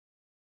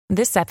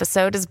This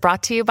episode is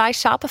brought to you by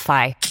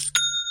Shopify.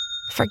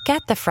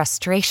 Forget the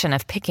frustration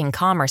of picking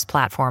commerce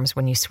platforms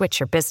when you switch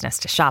your business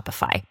to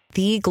Shopify,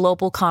 the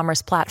global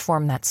commerce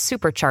platform that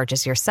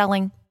supercharges your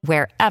selling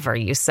wherever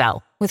you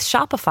sell. With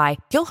Shopify,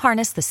 you'll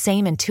harness the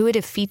same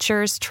intuitive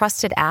features,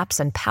 trusted apps,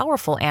 and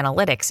powerful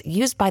analytics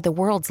used by the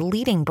world's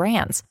leading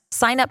brands.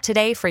 Sign up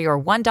today for your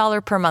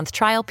 $1 per month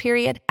trial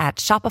period at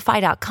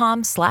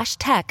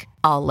shopify.com/tech,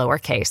 all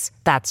lowercase.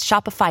 That's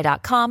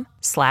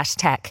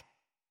shopify.com/tech.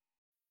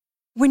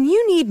 When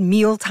you need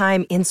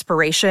mealtime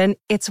inspiration,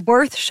 it's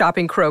worth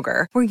shopping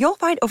Kroger, where you'll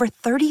find over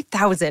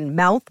 30,000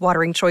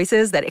 mouth-watering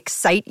choices that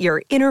excite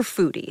your inner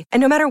foodie. And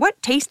no matter what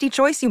tasty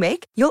choice you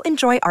make, you'll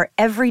enjoy our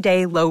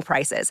everyday low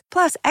prices,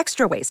 plus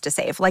extra ways to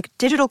save, like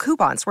digital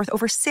coupons worth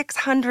over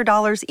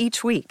 $600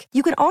 each week.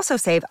 You can also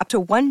save up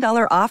to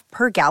 $1 off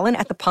per gallon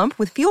at the pump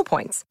with fuel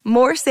points.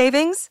 More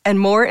savings and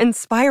more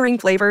inspiring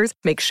flavors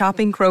make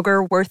shopping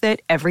Kroger worth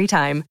it every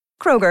time.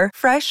 Kroger,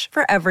 fresh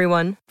for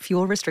everyone.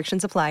 Fuel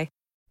restrictions apply.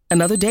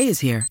 Another day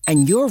is here,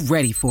 and you're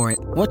ready for it.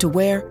 What to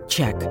wear?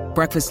 Check.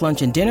 Breakfast,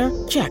 lunch, and dinner?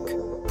 Check.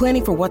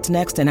 Planning for what's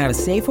next and how to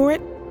save for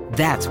it?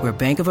 That's where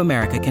Bank of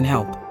America can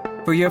help.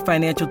 For your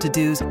financial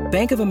to-dos,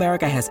 Bank of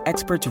America has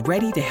experts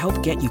ready to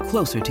help get you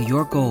closer to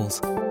your goals.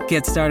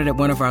 Get started at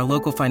one of our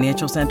local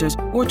financial centers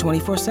or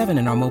 24/7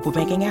 in our mobile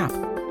banking app.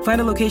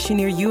 Find a location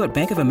near you at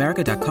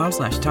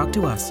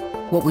bankofamerica.com/talktous.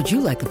 What would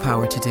you like the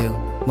power to do?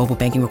 Mobile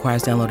banking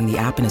requires downloading the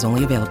app and is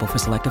only available for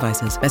select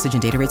devices. Message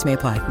and data rates may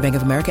apply. Bank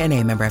of America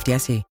N.A., member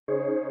FDIC.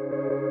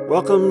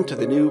 Welcome to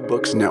the New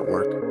Books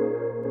Network.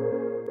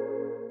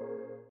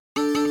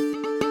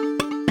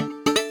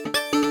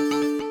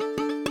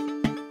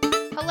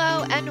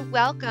 Hello and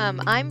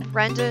welcome. I'm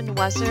Brenda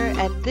Nwasser,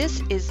 and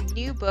this is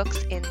New Books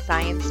in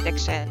Science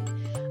Fiction.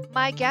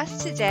 My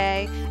guest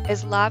today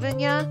is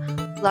Lavanya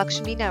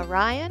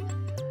Lakshminarayan,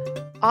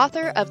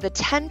 author of The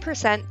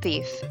 10%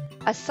 Thief,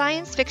 a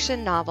science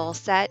fiction novel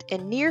set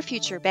in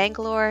near-future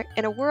Bangalore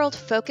in a world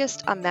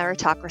focused on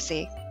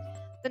meritocracy.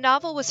 The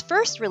novel was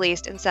first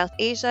released in South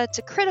Asia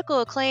to critical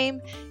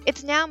acclaim.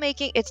 It's now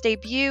making its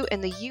debut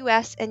in the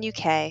US and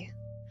UK.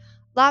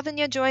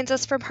 Lavanya joins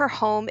us from her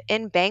home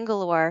in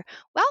Bangalore.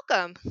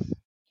 Welcome.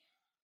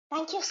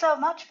 Thank you so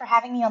much for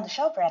having me on the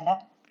show,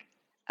 Brenda.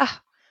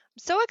 I'm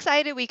so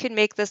excited we can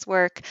make this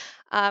work.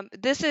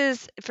 This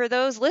is, for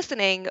those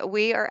listening,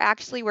 we are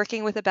actually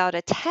working with about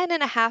a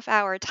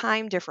 10.5-hour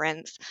time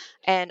difference.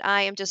 And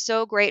I am just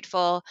so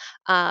grateful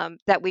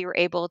that we were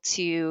able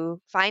to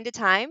find a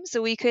time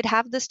so we could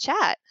have this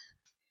chat.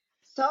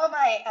 So am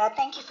I.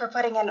 Thank you for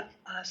putting in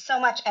so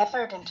much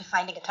effort into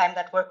finding a time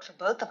that worked for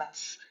both of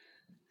us.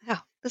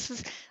 Oh, this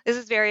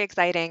is very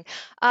exciting.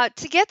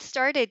 To get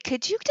started,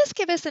 could you just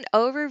give us an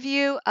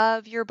overview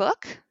of your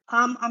book?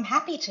 I'm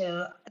happy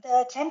to.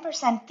 The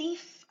 10%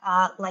 Thief,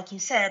 like you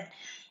said,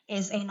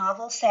 is a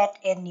novel set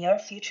in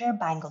near-future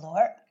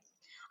Bangalore.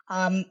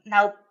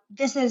 Now,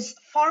 this is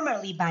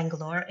formerly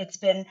Bangalore. It's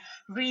been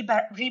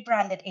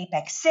rebranded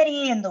Apex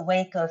City in the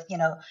wake of,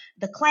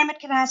 the climate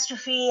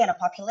catastrophe and a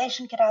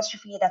population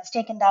catastrophe that's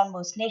taken down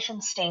most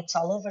nation states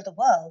all over the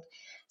world.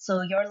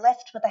 So you're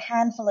left with a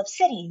handful of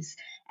cities,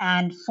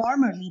 and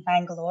formerly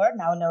Bangalore,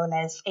 now known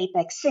as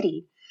Apex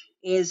City,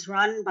 is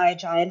run by a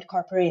giant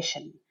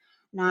corporation.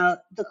 Now,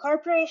 the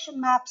corporation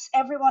maps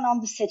everyone on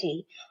the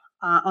city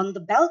on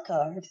the bell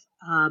curve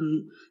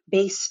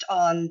based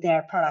on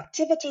their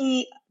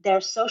productivity,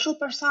 their social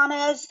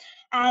personas,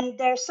 and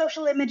their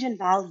social image and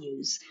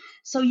values.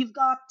 So you've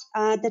got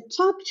the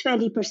top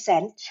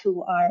 20%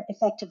 who are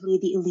effectively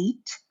the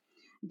elite.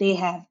 They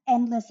have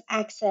endless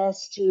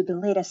access to the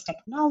latest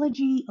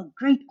technology, a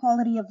great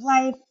quality of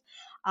life.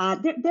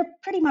 They're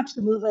pretty much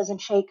the movers and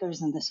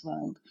shakers in this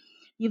world.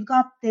 You've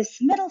got this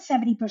middle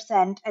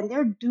 70%, and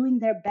they're doing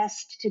their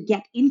best to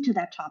get into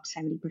that top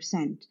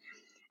 70%.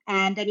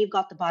 And then you've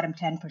got the bottom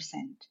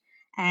 10%.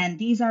 And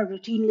these are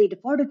routinely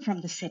deported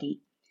from the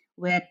city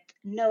with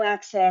no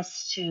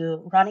access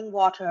to running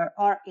water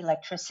or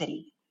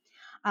electricity.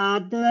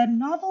 The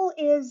novel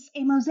is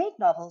a mosaic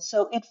novel,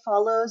 so it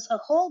follows a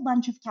whole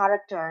bunch of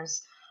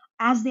characters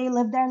as they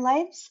live their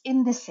lives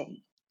in the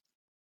city.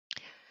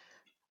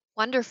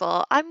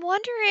 Wonderful. I'm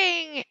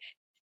wondering,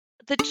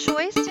 the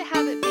choice to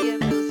have it be a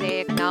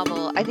mosaic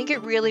novel, I think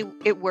it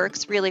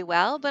works really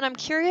well, but I'm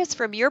curious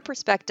from your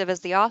perspective as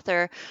the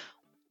author,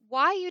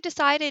 why you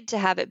decided to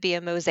have it be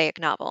a mosaic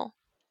novel.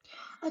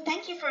 Oh,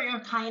 thank you for your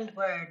kind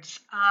words.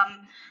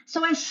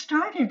 So I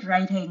started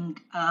writing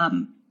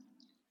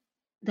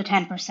The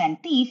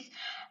 10% Thief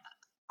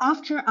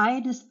after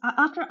I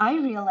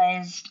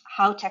realized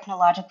how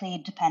technologically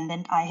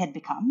dependent I had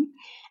become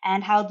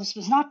and how this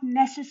was not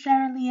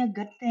necessarily a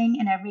good thing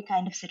in every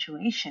kind of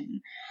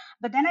situation.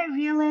 But then I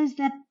realized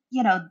that,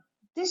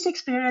 this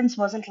experience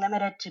wasn't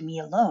limited to me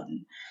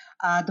alone.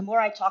 The more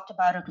I talked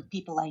about it with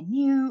people I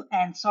knew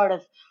and sort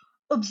of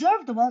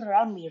observed the world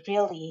around me,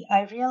 really,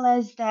 I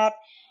realized that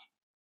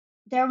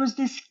there was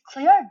this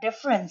clear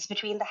difference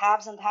between the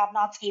haves and the have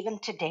nots even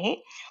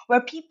today,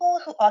 where people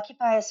who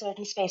occupy a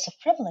certain space of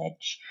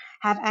privilege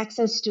have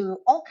access to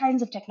all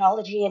kinds of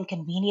technology and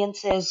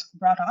conveniences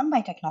brought on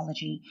by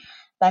technology,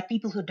 but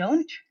people who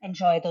don't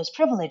enjoy those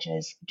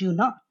privileges do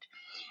not.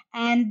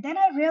 And then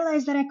I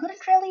realized that I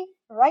couldn't really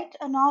write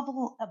a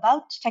novel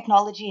about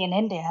technology in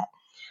India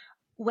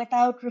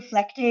without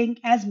reflecting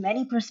as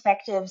many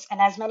perspectives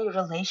and as many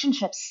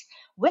relationships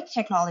with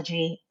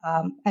technology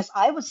as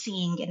I was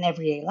seeing in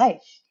everyday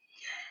life.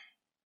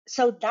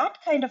 So that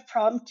kind of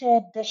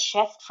prompted the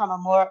shift from a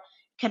more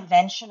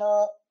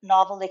conventional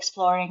novel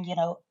exploring,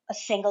 a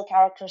single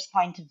character's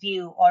point of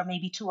view or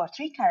maybe two or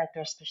three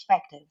characters'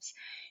 perspectives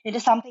into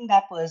something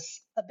that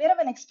was a bit of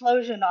an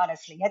explosion,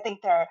 honestly. I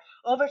think there are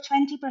over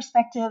 20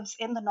 perspectives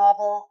in the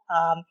novel,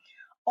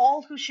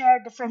 all who share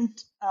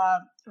different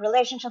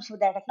relationships with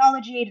their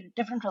technology,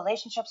 different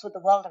relationships with the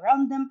world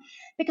around them,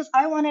 because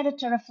I wanted it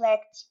to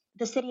reflect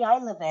the city I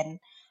live in,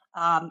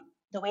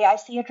 the way I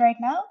see it right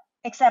now,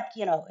 except,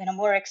 in a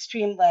more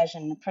extreme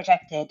version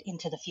projected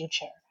into the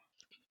future.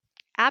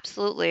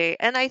 Absolutely.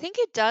 And I think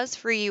it does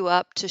free you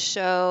up to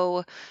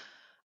show,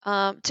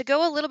 to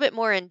go a little bit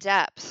more in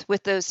depth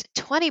with those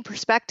 20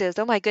 perspectives.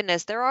 Oh my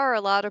goodness, there are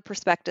a lot of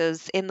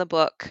perspectives in the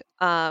book.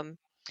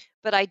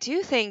 But I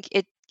do think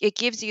it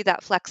gives you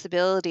that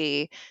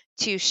flexibility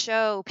to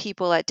show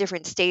people at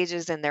different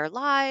stages in their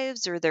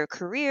lives or their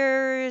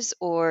careers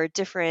or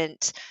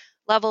different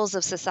levels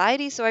of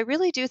society. So I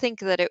really do think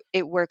that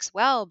it works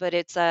well, but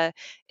it's a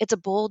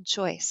bold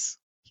choice.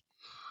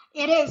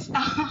 It is.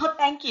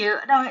 Thank you.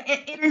 No,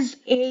 it is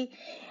a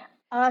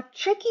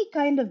tricky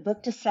kind of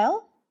book to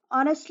sell,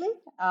 honestly,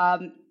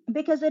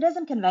 because it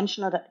isn't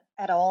conventional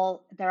at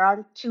all. There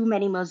aren't too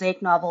many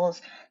mosaic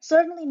novels,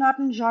 certainly not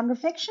in genre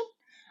fiction,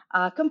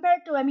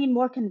 compared to, I mean,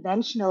 more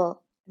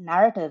conventional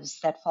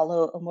narratives that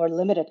follow a more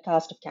limited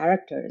cast of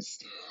characters.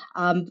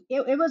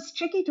 It was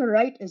tricky to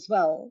write as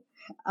well,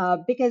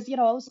 because,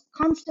 I was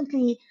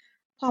constantly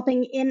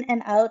popping in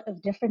and out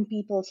of different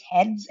people's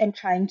heads and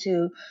trying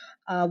to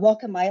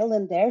walk a mile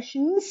in their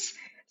shoes.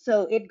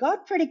 So it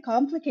got pretty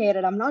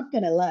complicated, I'm not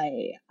going to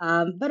lie.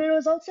 But it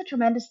was also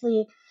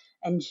tremendously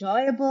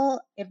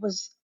enjoyable. It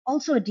was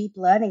also a deep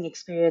learning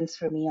experience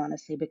for me,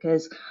 honestly,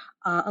 because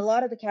a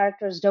lot of the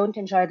characters don't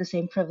enjoy the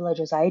same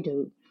privileges I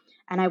do.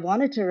 And I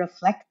wanted to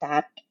reflect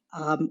that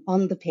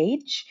on the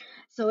page.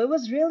 So it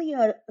was really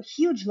a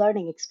huge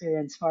learning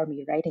experience for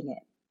me writing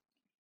it.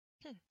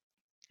 Hmm,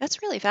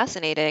 that's really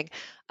fascinating.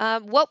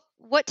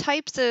 What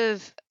types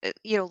of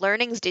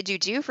learnings did you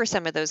do for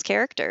some of those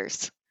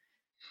characters?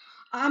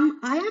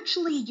 I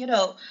actually,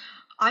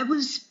 I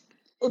was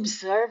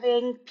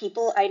observing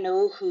people I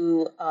know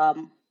who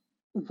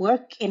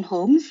work in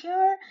homes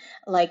here,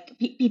 like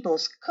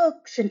people's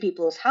cooks and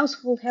people's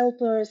household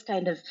helpers,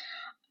 kind of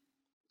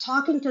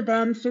talking to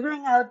them,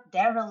 figuring out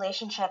their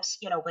relationships,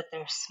 with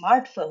their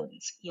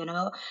smartphones,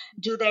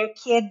 do their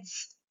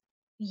kids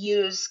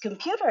use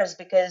computers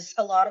because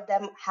a lot of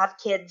them have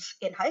kids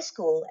in high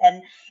school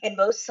and in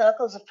most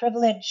circles of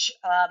privilege,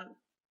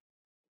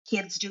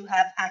 kids do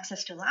have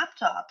access to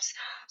laptops.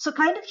 So,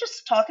 kind of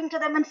just talking to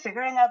them and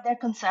figuring out their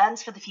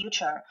concerns for the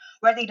future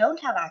where they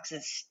don't have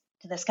access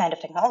to this kind of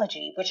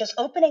technology, which is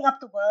opening up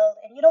the world.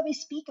 And, we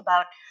speak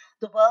about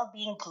the world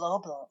being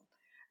global,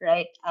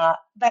 right?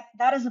 But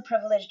that is a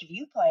privileged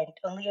viewpoint.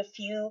 Only a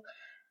few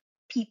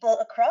people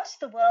across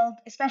the world,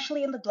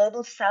 especially in the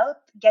global south,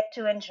 get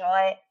to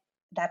enjoy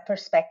that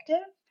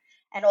perspective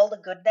and all the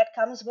good that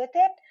comes with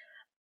it.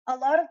 A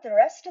lot of the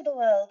rest of the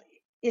world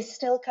is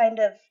still kind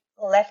of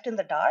left in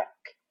the dark.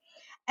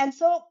 And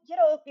so,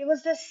 it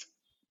was this,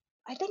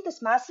 I think,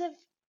 this massive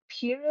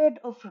period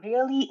of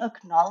really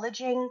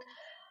acknowledging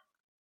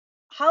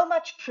how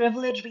much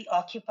privilege we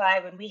occupy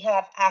when we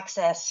have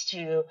access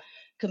to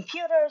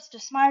computers, to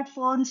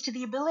smartphones, to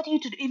the ability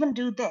to even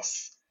do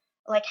this,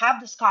 like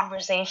have this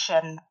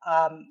conversation,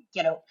 10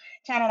 and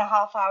a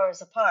half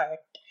hours apart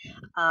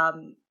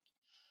um,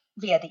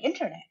 via the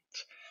internet.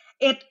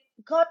 It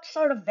got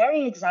sort of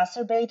very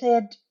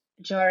exacerbated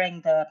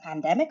during the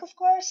pandemic, of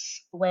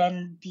course,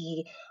 when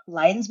the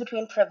lines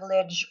between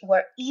privilege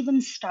were even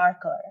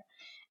starker.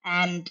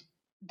 And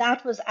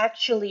that was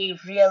actually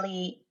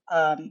really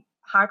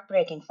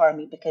heartbreaking for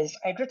me because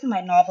I'd written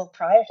my novel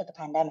prior to the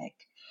pandemic.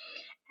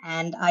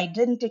 And I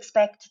didn't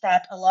expect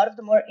that a lot of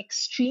the more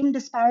extreme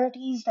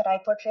disparities that I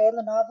portray in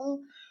the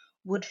novel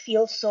would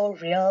feel so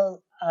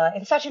real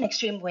in such an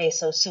extreme way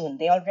so soon.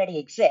 They already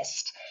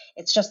exist.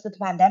 It's just that the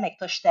pandemic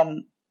pushed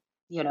them,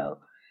 you know,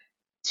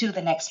 to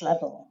the next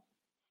level.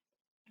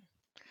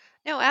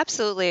 No,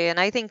 absolutely. And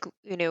I think,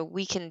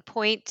 we can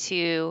point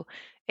to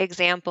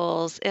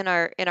examples in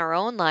our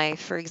own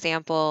life, for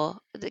example,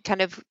 the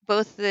kind of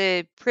both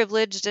the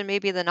privileged and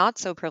maybe the not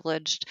so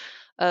privileged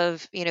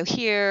of,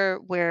 here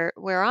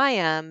where I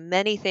am,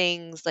 many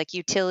things like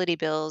utility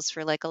bills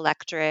for like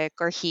electric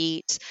or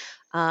heat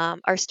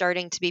are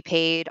starting to be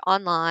paid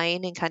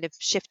online and kind of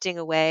shifting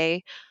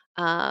away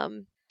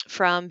um,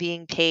 from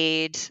being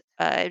paid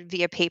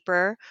via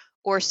paper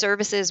or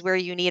services where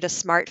you need a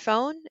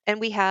smartphone. And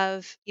we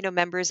have,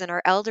 members in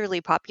our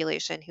elderly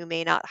population who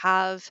may not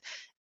have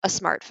a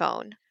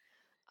smartphone.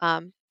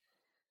 Um,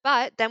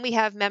 but then we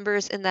have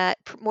members in that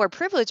more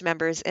privileged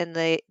members in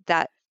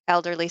that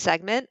elderly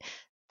segment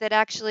that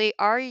actually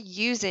are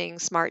using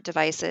smart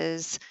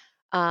devices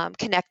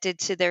connected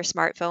to their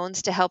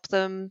smartphones to help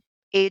them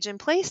age in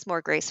place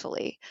more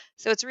gracefully.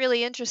 So it's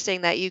really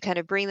interesting that you kind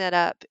of bring that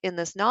up in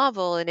this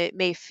novel, and it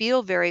may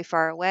feel very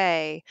far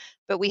away,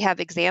 but we have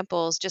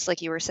examples, just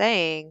like you were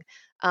saying,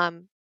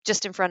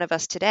 just in front of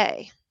us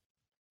today.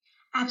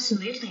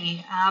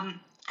 Absolutely. And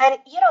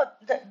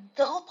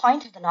the whole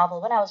point of the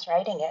novel, when I was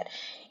writing it,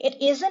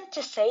 it isn't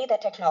to say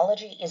that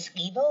technology is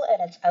evil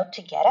and it's out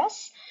to get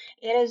us.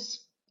 It is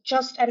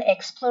just an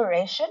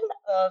exploration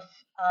of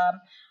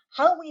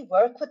how we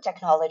work with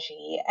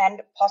technology,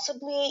 and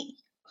possibly,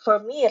 for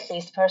me at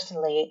least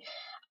personally,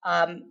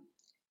 um,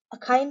 a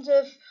kind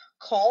of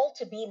call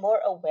to be more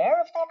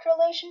aware of that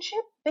relationship,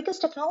 because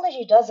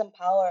technology does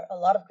empower a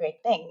lot of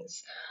great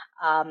things,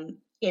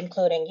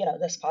 including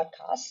this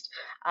podcast.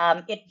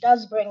 It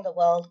does bring the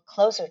world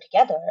closer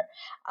together.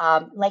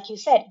 Like you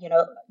said,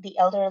 the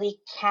elderly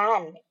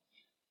can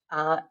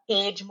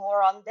age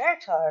more on their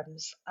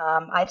terms.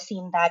 I've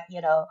seen that,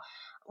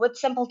 with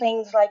simple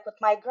things like with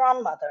my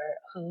grandmother,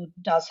 who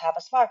does have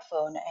a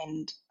smartphone,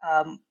 and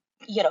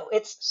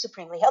it's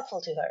supremely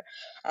helpful to her.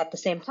 At the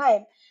same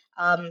time,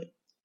 um,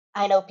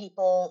 I know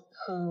people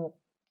who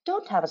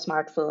don't have a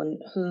smartphone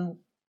who,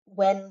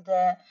 when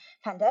the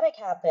pandemic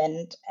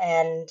happened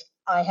and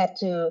I had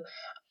to,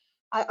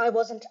 I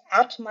wasn't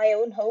at my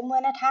own home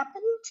when it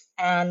happened,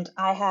 and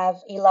I have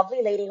a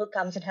lovely lady who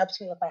comes and helps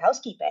me with my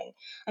housekeeping,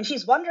 and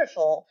she's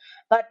wonderful.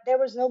 But there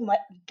was no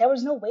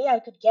way I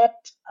could get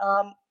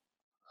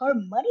her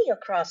money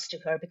across to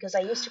her, because I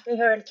used to pay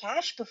her in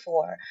cash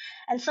before.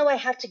 And so I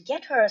had to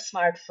get her a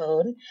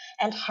smartphone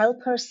and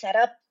help her set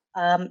up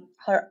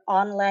her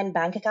online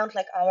bank account,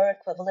 like our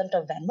equivalent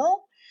of Venmo.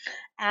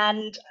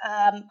 And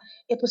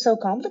it was so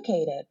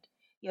complicated.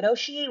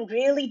 She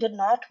really did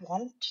not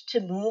want to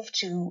move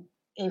to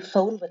a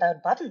phone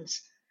without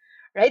buttons,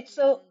 right?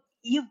 So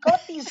you've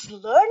got these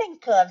learning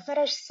curves that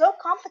are so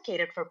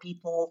complicated for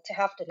people to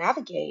have to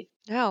navigate.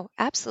 No,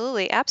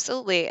 absolutely,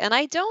 absolutely. And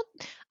I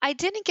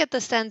didn't get the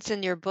sense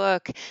in your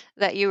book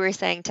that you were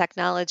saying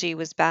technology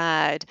was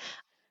bad.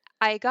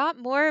 I got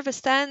more of a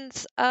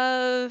sense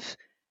of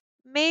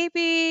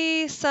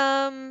maybe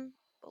some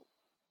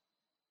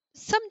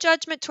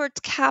judgment towards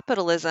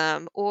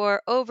capitalism,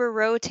 or over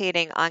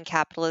rotating on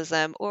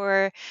capitalism,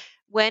 or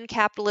when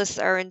capitalists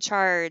are in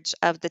charge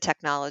of the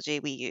technology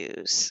we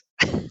use.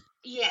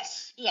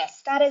 Yes,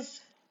 yes, that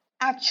is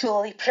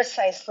actually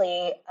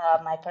precisely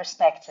my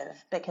perspective,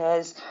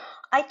 because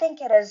I think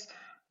it is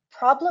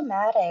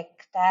problematic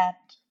that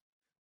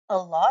a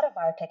lot of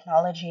our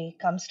technology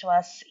comes to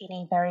us in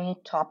a very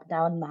top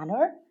down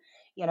manner,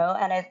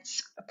 and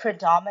it's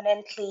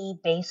predominantly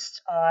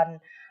based on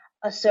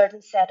a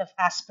certain set of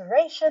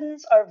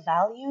aspirations or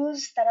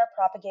values that are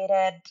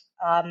propagated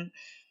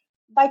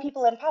by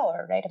people in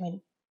power, right? I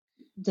mean,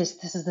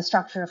 this is the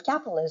structure of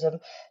capitalism.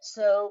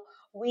 So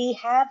we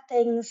have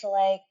things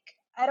like,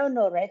 I don't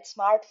know, right,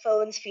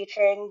 smartphones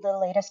featuring the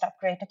latest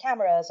upgrade to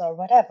cameras or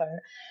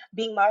whatever,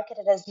 being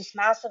marketed as this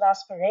massive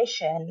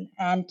aspiration,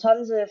 and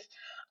tons of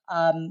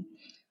um,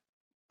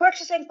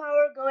 purchasing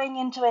power going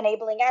into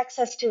enabling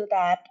access to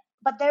that.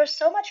 But there's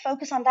so much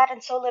focus on that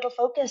and so little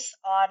focus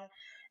on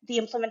the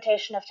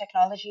implementation of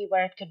technology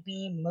where it could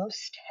be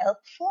most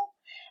helpful.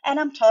 And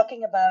I'm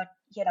talking about,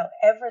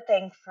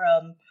 everything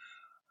from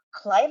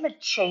climate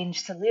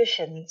change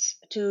solutions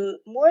to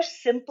more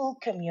simple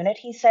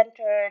community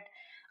centered,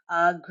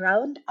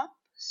 ground up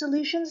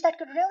solutions that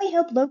could really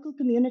help local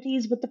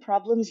communities with the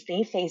problems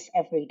they face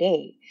every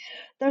day.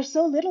 There's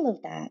so little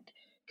of that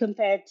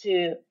compared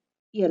to,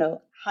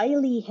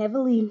 highly,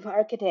 heavily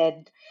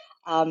marketed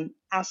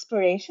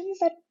aspirations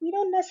that we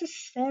don't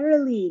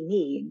necessarily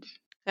need.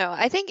 No,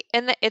 I think,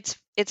 and it's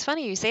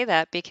funny you say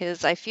that,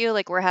 because I feel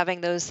like we're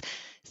having those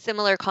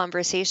similar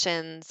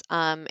conversations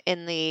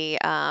in the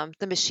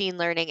machine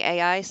learning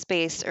AI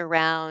space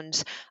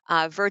around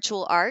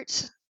virtual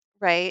art,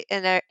 right?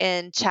 And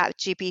in Chat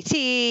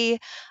GPT,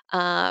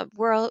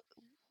 we're all,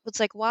 it's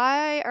like,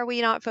 why are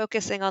we not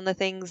focusing on the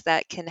things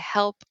that can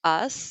help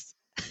us?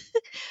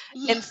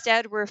 Yeah.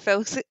 Instead,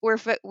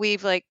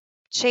 we've like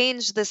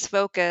changed this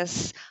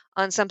focus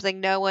on something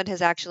no one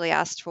has actually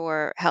asked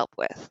for help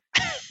with.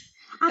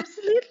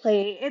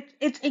 Absolutely.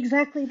 It's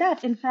exactly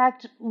that. In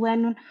fact,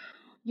 when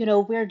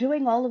we're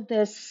doing all of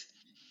this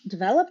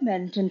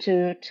development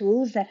into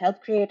tools that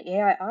help create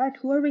AI art,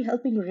 who are we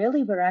helping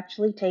really? We're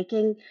actually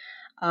taking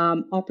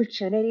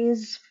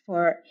opportunities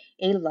for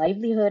a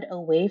livelihood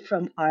away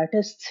from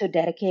artists who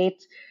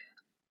dedicate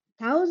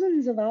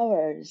thousands of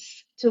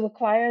hours to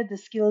acquire the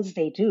skills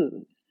they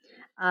do,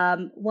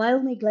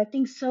 while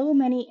neglecting so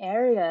many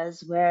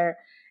areas where,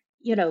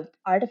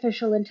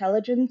 artificial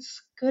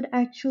intelligence could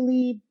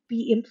actually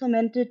be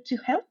implemented to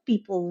help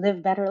people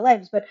live better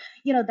lives. But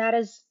that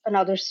is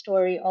another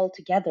story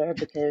altogether,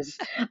 because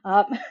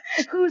um,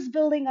 who's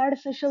building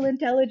artificial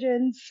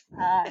intelligence?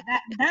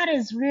 That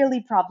is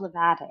really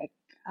problematic.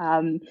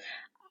 Um,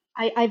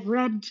 I've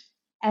read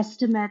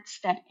estimates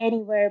that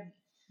anywhere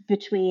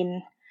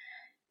between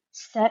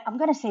I'm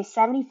going to say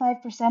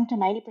 75% to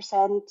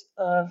 90%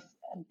 of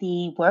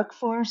the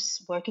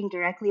workforce working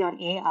directly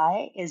on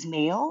AI is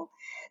male.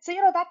 So,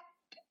 that,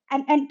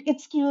 and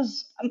it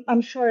skews,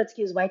 I'm sure it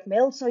skews white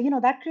male. So,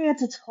 that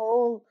creates its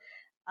whole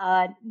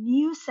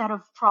new set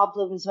of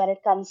problems when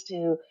it comes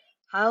to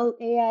how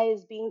AI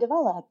is being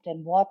developed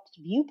and what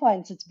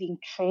viewpoints it's being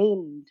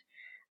trained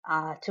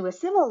to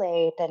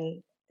assimilate.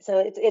 And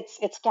so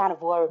it's kind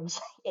of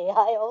worms,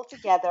 AI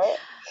altogether.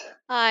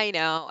 I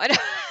know.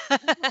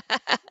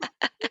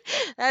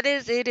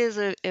 It is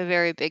a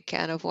very big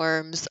can of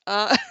worms.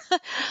 But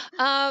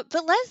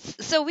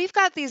so we've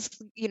got these,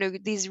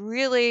 these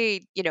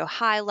really,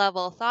 high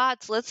level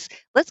thoughts. Let's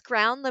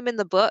ground them in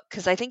the book,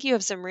 because I think you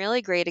have some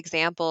really great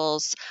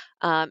examples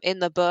in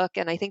the book,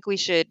 and I think we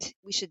should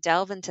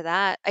delve into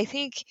that. I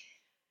think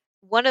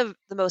one of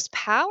the most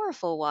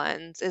powerful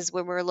ones is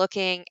when we're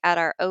looking at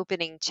our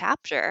opening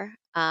chapter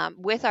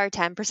with our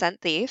 10%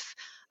 thief.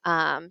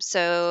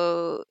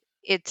 So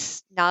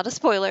it's not a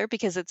spoiler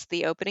because it's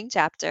the opening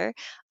chapter.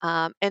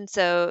 And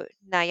so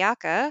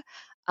Nayaka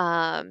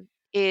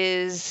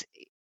is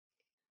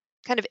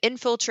kind of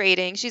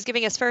infiltrating. She's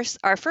giving us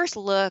our first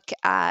look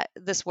at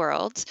this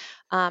world,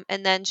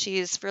 and then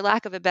she's, for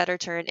lack of a better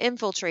term,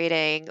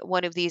 infiltrating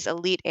one of these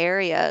elite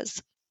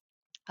areas,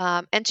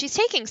 and she's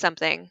taking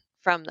something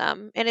from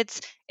them, and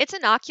it's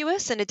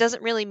innocuous, and it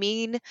doesn't really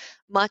mean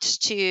much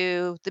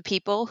to the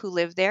people who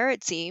live there,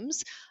 it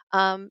seems.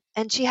 And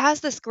she has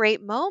this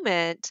great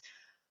moment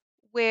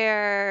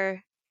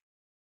where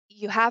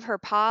you have her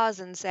pause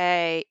and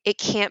say, "It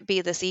can't be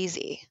this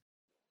easy."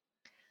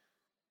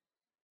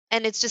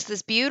 And it's just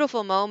this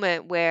beautiful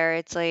moment where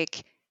it's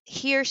like,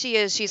 here she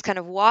is, she's kind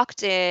of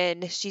walked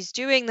in, she's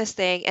doing this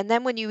thing, and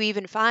then when you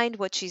even find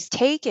what she's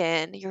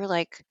taken, you're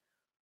like,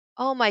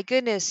 oh my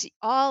goodness,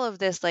 all of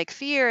this like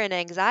fear and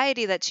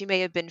anxiety that she may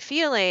have been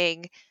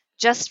feeling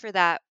just for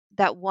that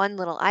one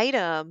little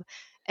item,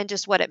 and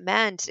just what it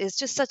meant, is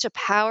just such a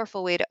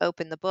powerful way to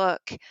open the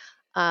book.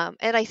 And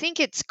I think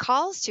it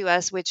calls to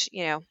us, which,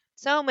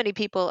 so many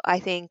people I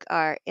think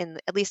are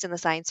at least in the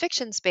science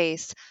fiction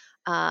space,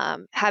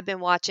 have been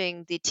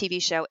watching the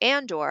TV show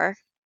Andor,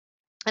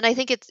 and I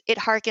think it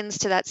harkens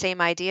to that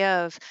same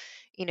idea of,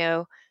 you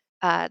know,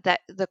 that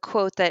the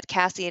quote that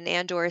Cassian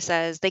Andor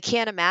says, "They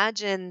can't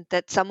imagine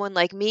that someone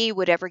like me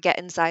would ever get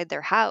inside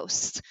their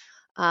house."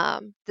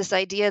 This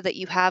idea that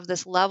you have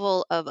this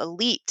level of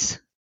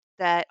elite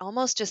that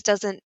almost just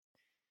doesn't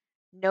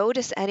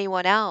notice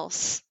anyone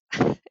else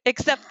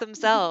except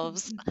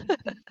themselves.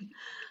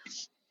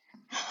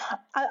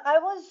 I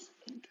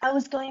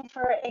was going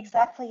for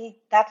exactly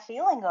that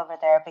feeling over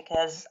there,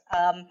 because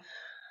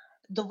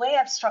the way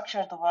I've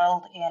structured the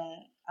world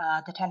in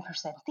the 10%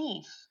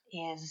 Thief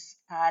is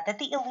that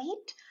the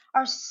elite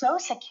are so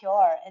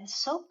secure and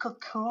so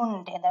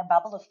cocooned in their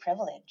bubble of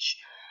privilege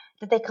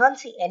that they can't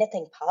see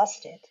anything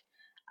past it.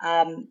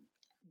 Um,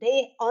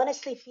 they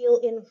honestly feel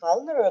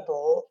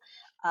invulnerable,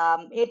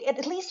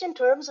 at least in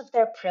terms of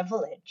their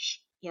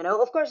privilege.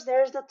 Of course,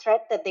 there's the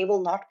threat that they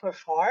will not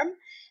perform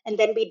and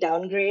then be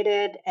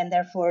downgraded and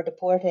therefore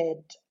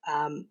deported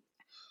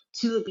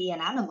to be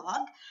an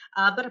analog.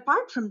 But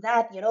apart from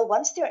that,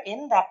 once they're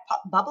in that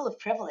bubble of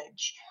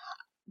privilege,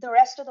 the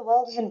rest of the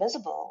world is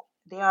invisible.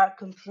 They are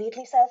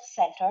completely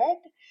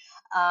self-centered.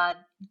 Uh,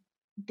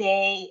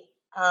 they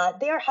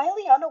are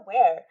highly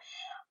unaware,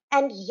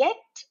 and yet,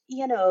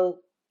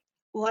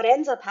 what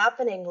ends up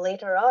happening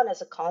later on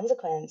as a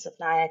consequence of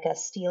Nayaka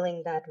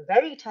stealing that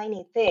very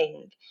tiny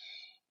thing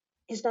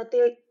is that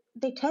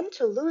they tend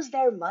to lose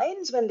their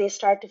minds when they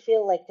start to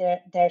feel like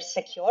their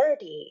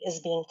security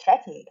is being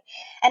threatened.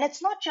 And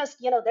it's not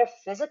just their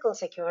physical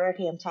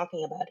security I'm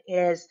talking about. It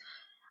is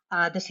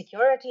the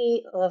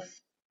security of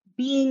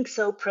being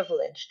so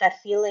privileged,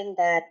 that feeling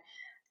that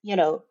you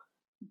know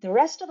the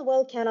rest of the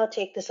world cannot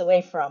take this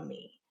away from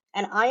me,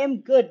 and I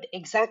am good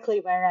exactly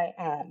where I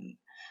am.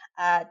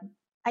 uh,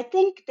 I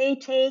think they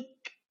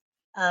take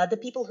the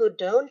people who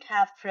don't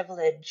have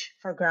privilege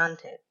for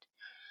granted.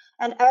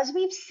 And as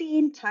we've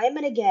seen time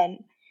and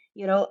again,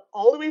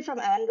 all the way from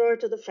Andor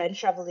to the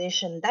French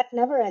Revolution, that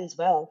never ends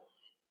well.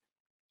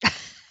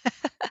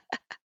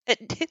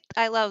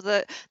 I love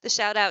the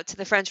shout out to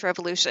the French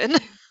Revolution.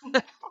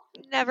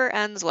 Never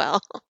ends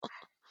well.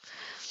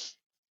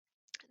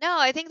 No,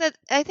 I think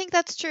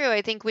that's true.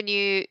 I think when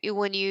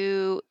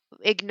you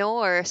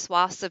ignore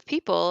swaths of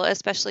people,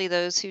 especially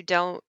those who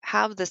don't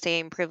have the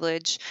same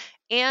privilege,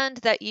 and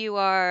that you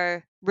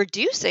are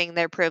reducing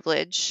their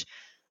privilege,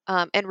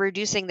 and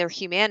reducing their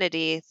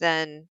humanity,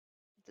 then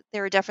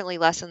there are definitely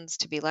lessons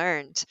to be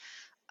learned.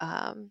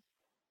 Um,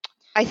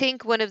 I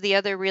think one of the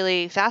other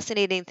really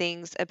fascinating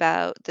things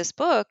about this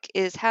book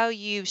is how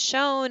you've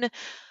shown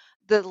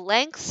the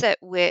lengths at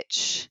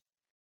which,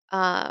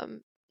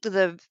 um,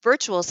 the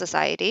virtual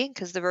society,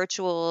 because the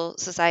virtual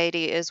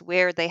society is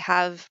where they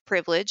have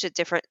privilege at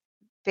different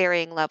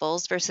varying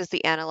levels versus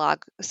the analog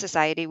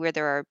society where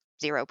there are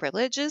zero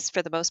privileges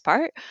for the most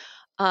part,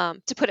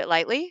 to put it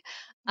lightly.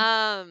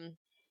 Um,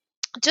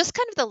 just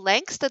kind of the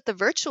lengths that the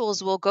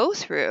virtuals will go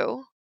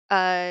through,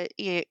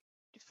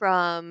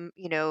 from,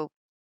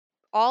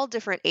 all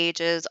different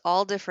ages,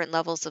 all different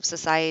levels of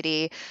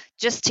society,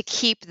 just to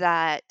keep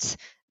that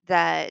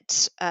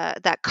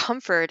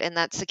comfort and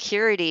that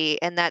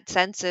security and that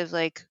sense of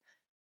like,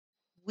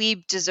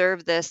 we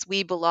deserve this,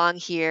 we belong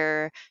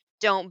here.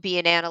 Don't be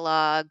an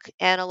analog.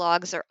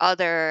 Analogs are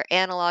other.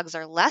 Analogs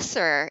are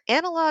lesser.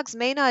 Analogs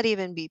may not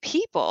even be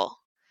people.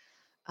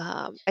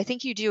 I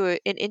think you do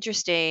an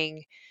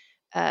interesting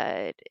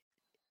uh,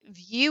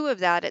 view of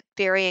that at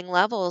varying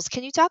levels.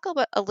 Can you talk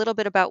a little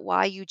bit about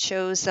why you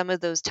chose some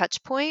of those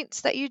touch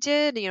points that you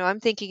did? I'm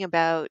thinking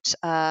about,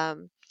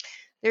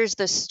 there's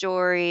the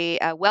story,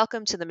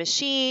 Welcome to the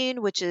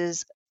Machine, which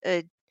is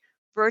a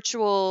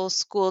virtual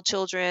school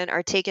children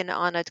are taken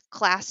on a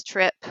class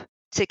trip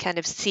to kind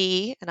of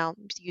see, and I'm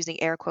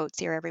using air quotes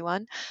here,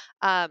 everyone,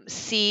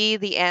 see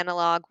the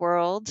analog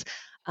world.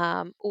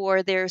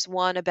 Or there's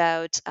one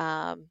about,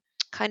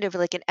 kind of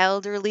like an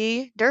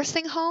elderly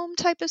nursing home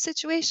type of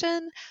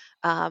situation,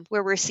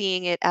 where we're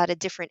seeing it at a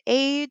different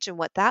age and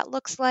what that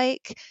looks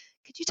like.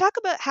 Could you talk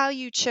about how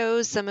you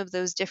chose some of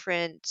those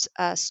different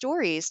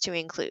stories to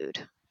include?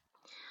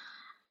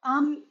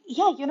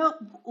 Yeah,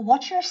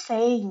 what you're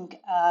saying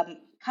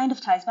kind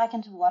of ties back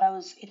into what I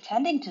was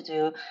intending to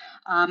do.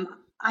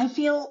 I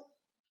feel,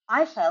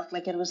 I felt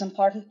like it was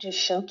important to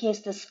showcase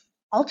this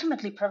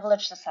ultimately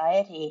privileged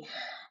society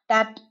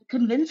that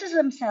convinces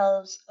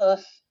themselves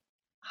of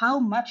how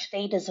much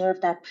they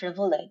deserve that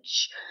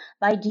privilege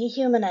by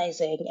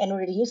dehumanizing and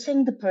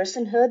reducing the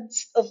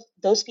personhoods of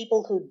those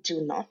people who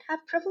do not have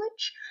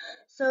privilege.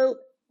 So,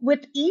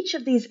 with each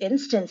of these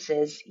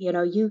instances,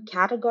 you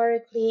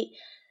categorically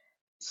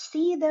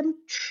see them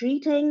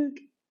treating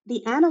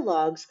the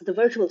analogs, the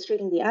virtuals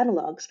treating the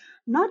analogs,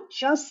 not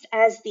just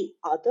as the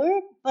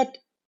other, but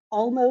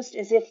almost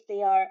as if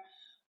they are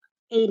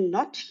a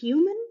not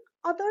human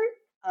other.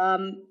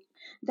 Um,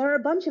 there are a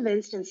bunch of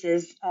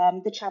instances.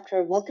 The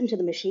chapter Welcome to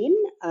the Machine,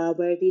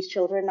 where these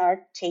children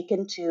are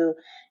taken to,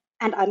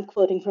 and I'm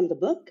quoting from the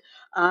book,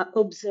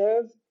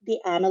 observe the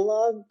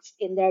analogs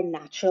in their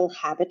natural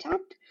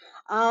habitat.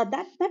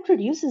 That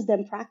reduces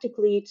them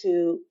practically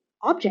to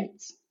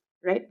objects,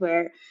 right?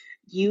 Where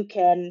you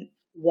can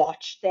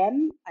watch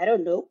them, I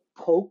don't know,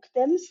 poke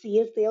them, see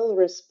if they'll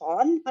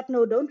respond. But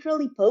no, don't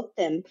really poke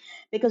them,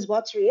 because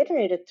what's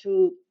reiterated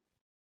through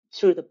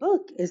the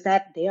book is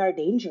that they are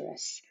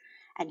dangerous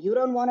and you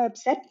don't want to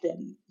upset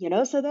them.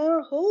 So there are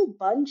a whole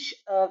bunch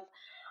of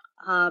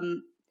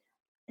um,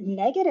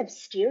 negative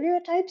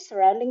stereotypes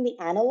surrounding the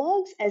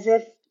analogs, as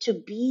if to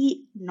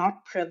be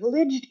not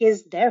privileged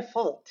is their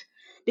fault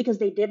because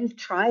they didn't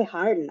try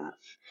hard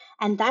enough.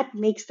 And that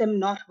makes them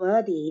not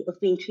worthy of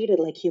being treated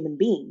like human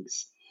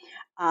beings.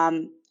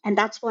 And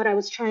that's what I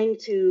was trying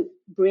to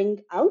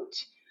bring out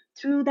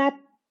through that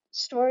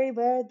story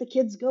where the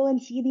kids go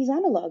and see these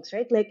analogs,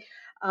 right? Like,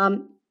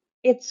 um,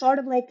 it's sort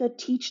of like a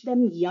teach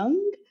them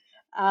young,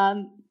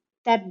 um,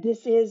 that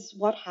this is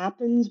what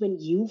happens when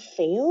you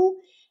fail.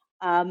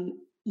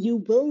 You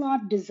will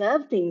not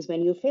deserve things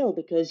when you fail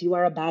because you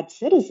are a bad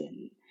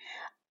citizen,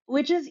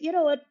 which is,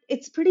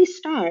 it's pretty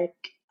stark.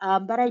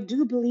 But I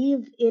do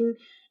believe in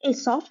a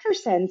softer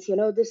sense.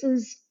 This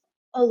is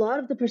a lot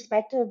of the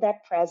perspective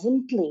that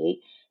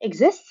presently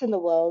exists in the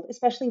world,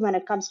 especially when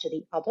it comes to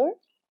the other,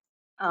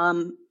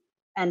 um,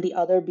 and the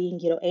other being,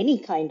 any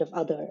kind of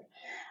other.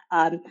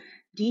 Um,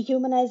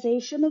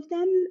 Dehumanization of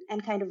them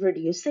and kind of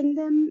reducing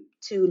them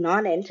to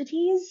non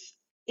entities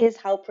is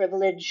how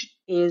privilege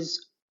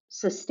is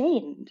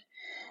sustained.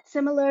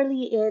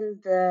 Similarly,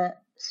 in the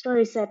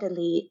story set in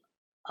the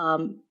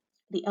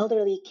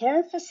elderly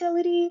care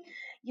facility,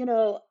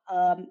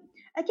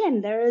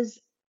 again, there is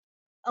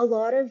a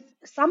lot of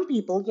some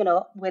people,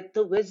 with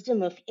the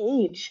wisdom of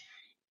age,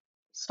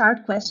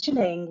 start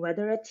questioning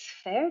whether it's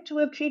fair to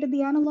have treated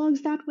the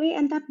analogs that way,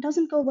 and that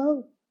doesn't go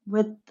well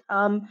with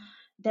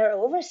their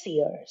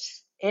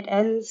overseers. It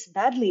ends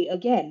badly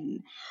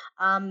again.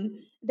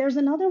 There's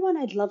another one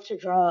I'd love to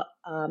draw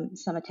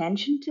some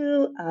attention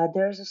to.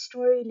 There's a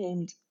story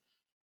named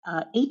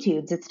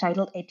Etudes. It's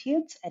titled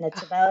Etudes, and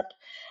it's about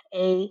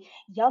a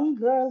young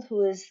girl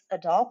who is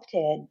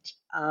adopted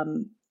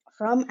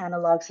from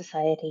analog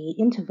society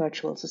into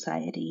virtual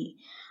society.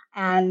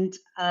 And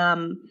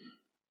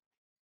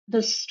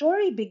the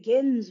story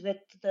begins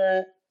with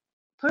the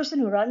person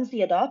who runs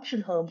the adoption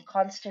home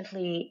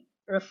constantly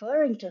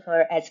referring to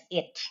her as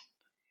it,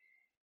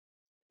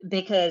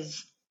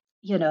 because,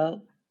 you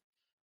know,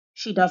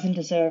 she doesn't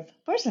deserve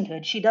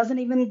personhood. She doesn't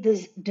even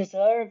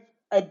deserve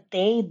a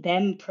they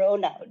them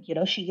pronoun.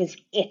 She is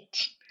it.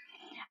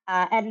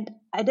 And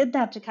I did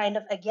that to kind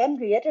of again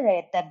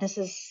reiterate that this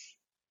is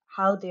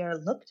how they are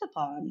looked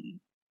upon,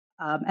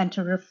 and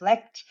to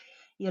reflect,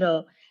 you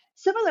know,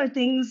 similar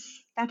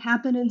things that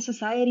happen in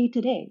society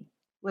today.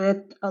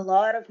 with a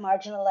lot of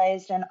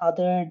marginalized and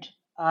othered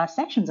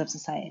sections of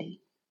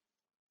society.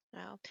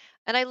 Wow.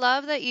 And I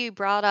love that you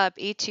brought up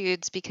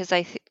Etudes because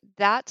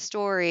that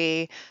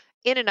story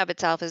in and of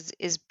itself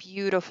is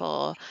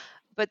beautiful.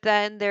 But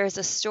then there's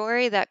a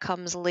story that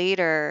comes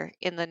later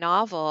in the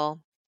novel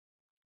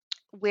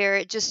where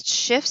it just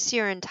shifts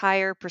your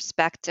entire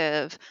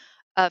perspective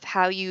of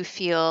how you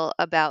feel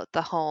about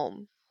the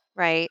home,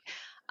 right?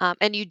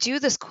 And you do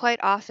this quite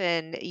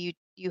often.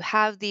 You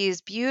have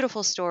these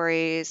beautiful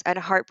stories and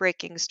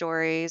heartbreaking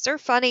stories, or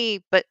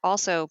funny but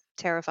also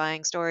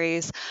terrifying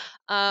stories.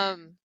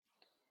 Um,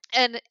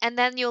 and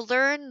then you'll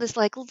learn this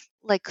like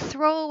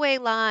throwaway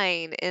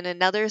line in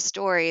another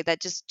story that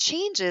just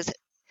changes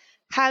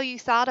how you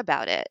thought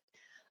about it.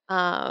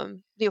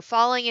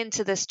 Falling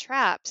into this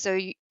trap. So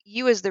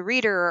you as the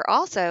reader are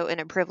also in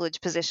a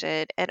privileged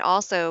position and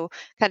also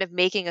kind of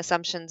making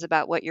assumptions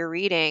about what you're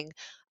reading.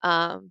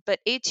 But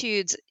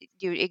Etudes,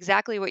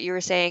 exactly what you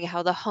were saying,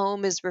 how the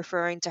home is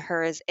referring to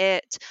her as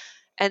it.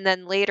 And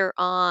then later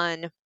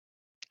on,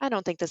 I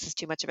don't think this is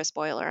too much of a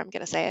spoiler. I'm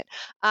going to say it.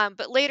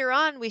 But later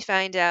on, we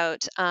find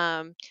out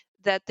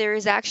that there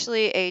is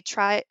actually a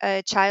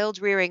child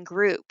rearing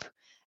group,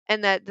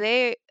 and that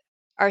they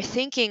are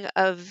thinking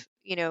of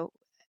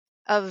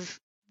of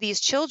these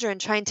children,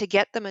 trying to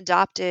get them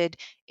adopted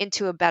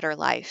into a better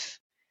life.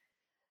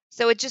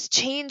 So it just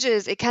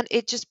changes.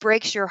 It just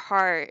breaks your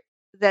heart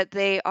that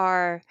they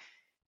are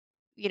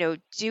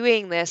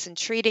doing this and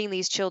treating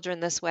these children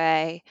this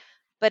way,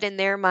 but in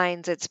their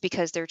minds, it's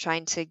because they're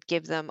trying to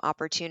give them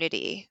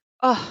opportunity.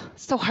 Oh,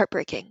 so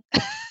heartbreaking.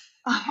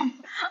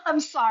 Um, I'm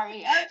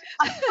sorry. I,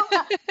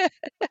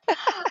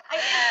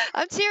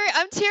 I'm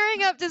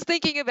tearing up just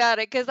thinking about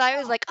it because I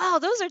was like, oh,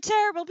 those are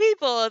terrible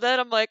people. And then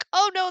I'm like,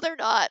 oh no, they're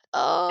not.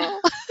 Oh.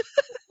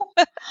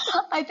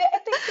 I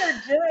think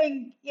they're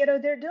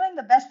doing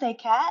the best they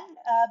can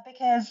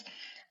because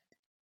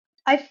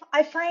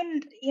I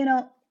find,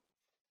 a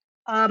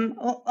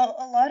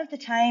lot of the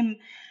time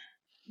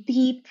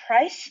the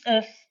price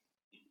of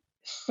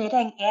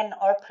sitting in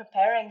or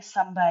preparing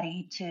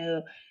somebody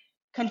to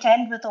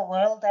contend with a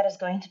world that is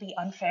going to be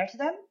unfair to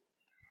them,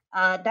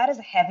 that is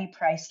a heavy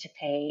price to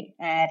pay,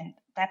 and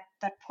that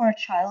poor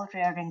child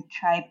rearing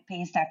tribe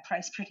pays that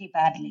price pretty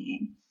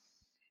badly.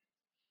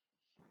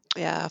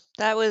 Yeah,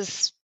 that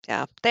was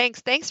yeah.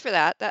 Thanks for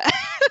that.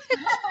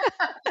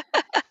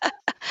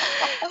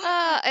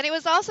 And it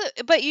was also,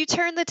 but you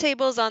turn the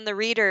tables on the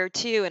reader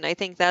too, and I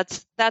think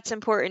that's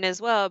important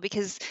as well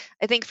because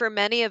I think for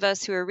many of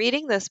us who are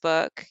reading this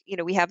book,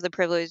 we have the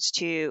privilege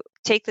to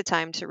take the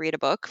time to read a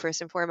book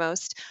first and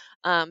foremost.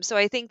 So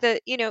I think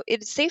that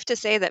it's safe to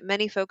say that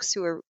many folks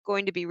who are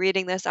going to be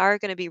reading this are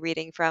going to be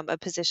reading from a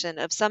position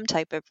of some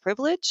type of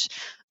privilege,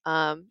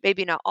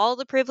 maybe not all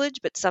the privilege,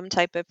 but some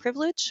type of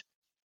privilege.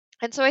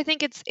 And so I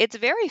think it's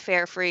very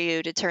fair for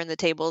you to turn the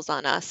tables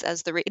on us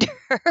as the reader.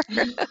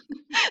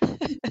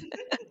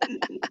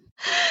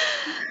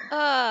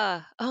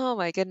 Oh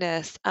my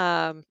goodness.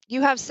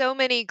 You have so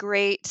many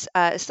great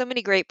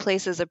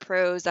places of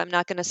prose. I'm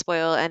not going to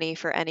spoil any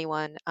for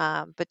anyone,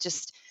 but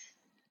just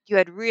you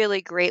had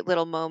really great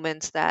little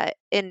moments that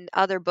in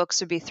other books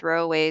would be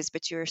throwaways,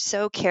 but you're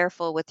so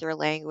careful with your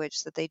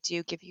language that they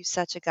do give you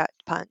such a gut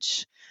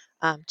punch,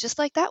 just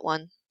like that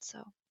one.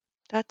 So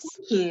that's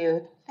Thank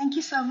you. Thank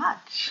you so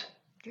much.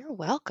 you're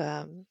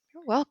welcome.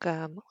 You're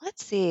welcome.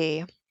 Let's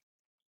see.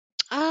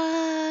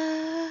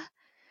 Uh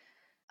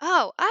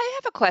Oh, I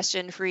have a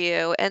question for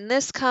you, and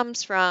this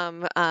comes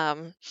from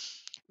I'm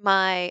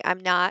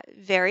not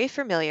very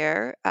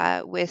familiar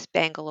with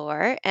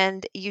Bangalore,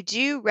 and you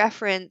do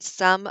reference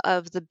some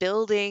of the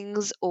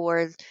buildings,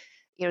 or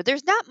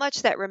there's not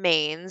much that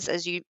remains,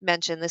 as you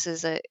mentioned. This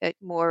is a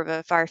more of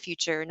a far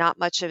future. Not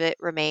much of it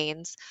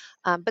remains,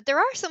 but there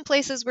are some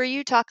places where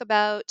you talk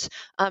about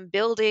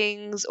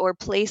buildings or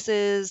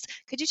places.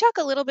 Could you talk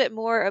a little bit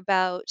more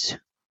about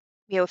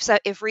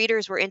if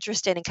readers were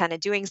interested in kind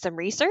of doing some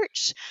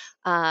research,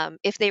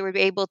 if they were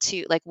able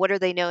to, like, what are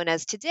they known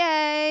as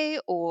today,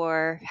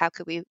 or how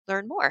could we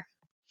learn more?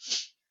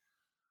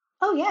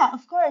 Oh yeah,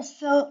 of course.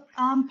 So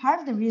part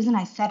of the reason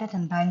I said it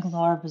in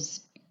Bangalore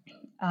was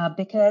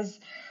because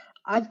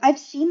I've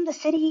seen the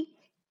city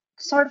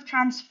sort of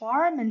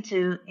transform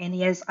into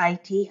India's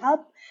IT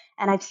hub,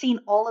 and I've seen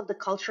all of the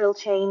cultural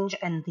change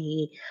and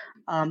the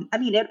I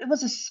mean, it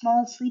was a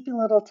small, sleepy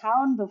little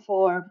town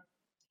before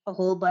a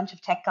whole bunch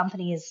of tech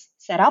companies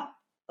set up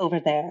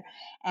over there,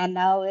 and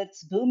now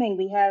it's booming.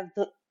 We have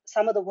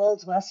some of the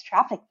world's worst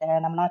traffic there,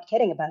 and I'm not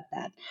kidding about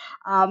that.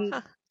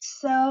 Huh.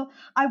 So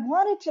I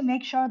wanted to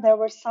make sure there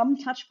were some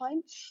touch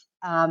points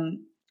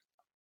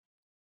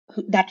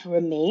that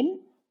remain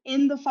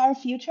in the far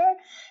future.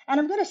 And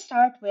I'm going to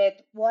start with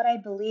what I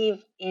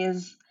believe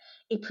is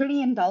a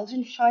pretty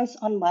indulgent choice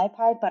on my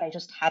part, but I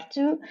just had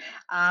to.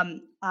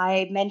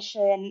 I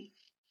mentioned,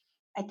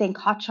 I think,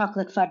 hot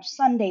chocolate fudge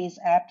sundaes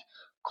at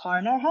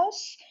Corner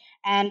House.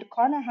 And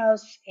Corner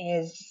House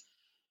is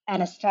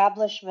an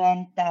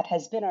establishment that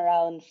has been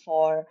around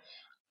for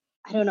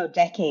I don't know,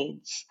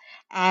 decades.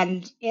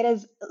 And it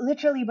is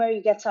literally where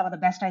you get some of the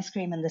best ice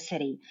cream in the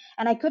city.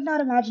 And I could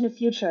not imagine a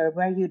future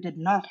where you did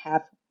not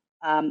have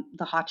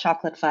the hot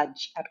chocolate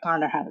fudge at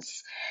Corner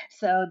House.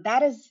 So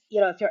that is,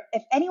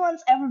 if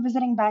anyone's ever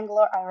visiting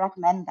Bangalore, I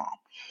recommend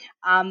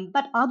that.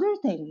 But other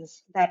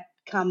things that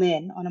come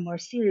in on a more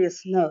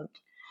serious note,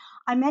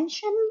 I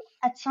mentioned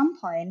at some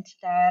point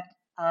that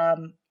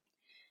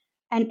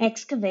an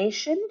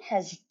excavation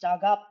has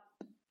dug up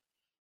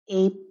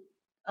a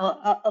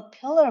a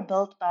pillar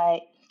built by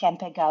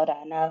Kempe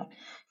Gowda. Now,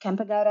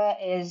 Kempe Gowda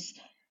is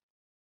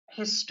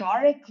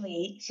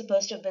historically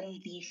supposed to have been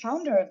the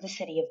founder of the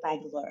city of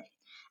Bangalore.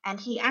 And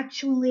he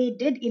actually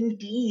did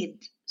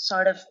indeed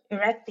sort of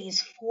erect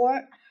these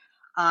four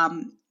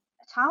um,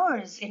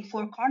 towers in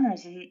four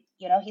corners. And,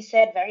 he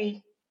said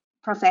very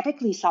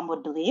prophetically, some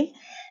would believe,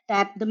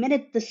 that the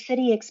minute the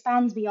city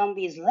expands beyond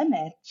these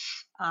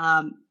limits,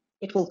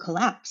 it will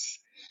collapse.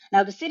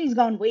 Now, the city's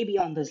gone way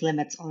beyond those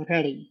limits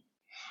already.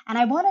 And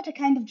I wanted to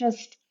kind of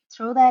just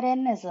throw that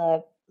in as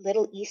a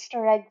little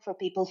Easter egg for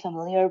people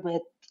familiar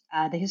with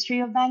the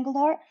history of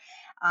Bangalore,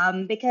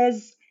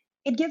 because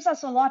it gives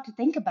us a lot to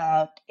think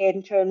about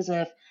in terms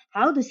of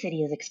how the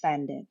city has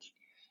expanded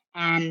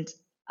and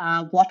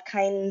what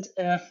kind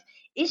of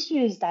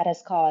issues that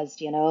has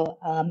caused,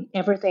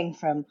 everything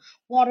from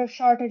water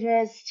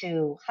shortages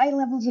to high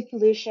levels of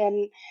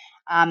pollution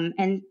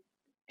and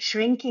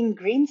shrinking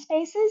green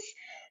spaces.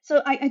 So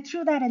I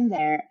threw that in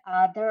there.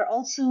 There are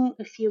also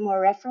a few more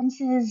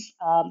references.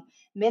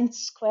 Mint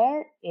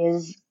Square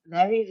is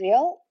very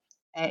real.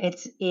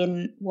 It's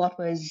in what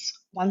was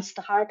once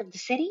the heart of the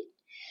city.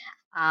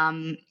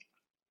 Um,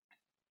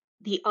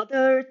 the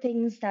other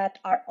things that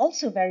are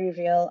also very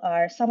real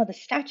are some of the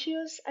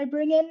statues I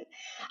bring in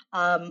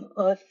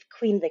of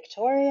Queen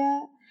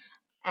Victoria,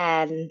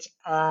 and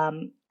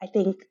I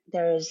think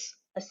there's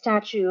a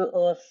statue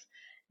of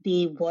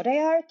the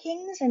Wadayar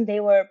kings, and they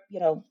were,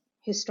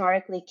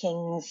 historically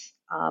kings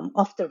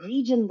of the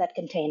region that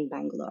contained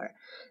Bangalore.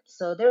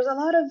 So there's a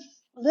lot of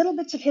little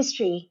bits of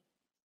history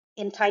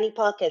in tiny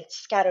pockets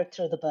scattered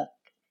through the book.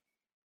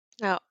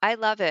 No, I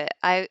love it.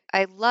 I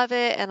love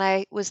it, and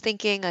I was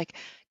thinking like,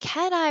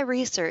 can I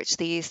research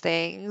these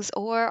things,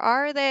 or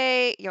are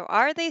they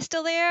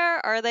still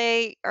there? Are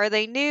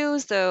they new?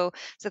 So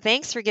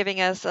thanks for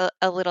giving us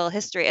a little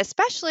history.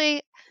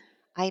 Especially,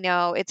 I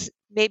know it's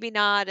maybe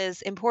not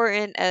as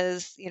important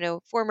as,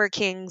 former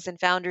kings and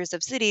founders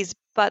of cities,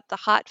 but the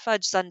hot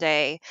fudge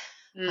sundae,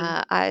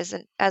 Mm. as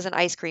an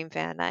ice cream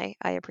fan, I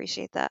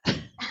appreciate that.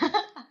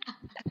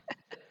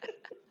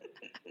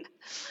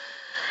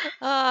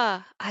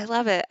 I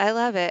love it. I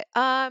love it.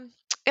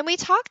 And we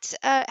talked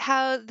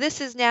how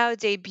this is now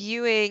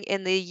debuting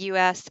in the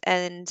US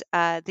and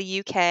the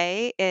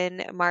UK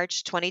in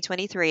March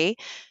 2023.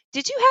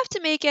 Did you have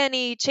to make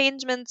any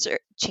changes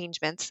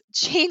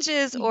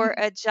or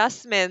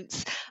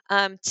adjustments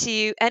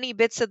to any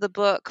bits of the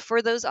book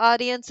for those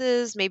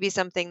audiences? Maybe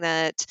something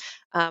that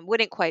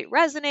wouldn't quite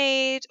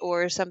resonate,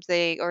 or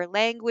something, or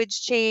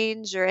language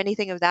change, or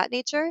anything of that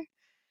nature?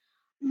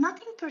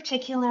 Nothing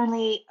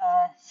particularly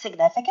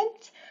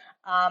significant.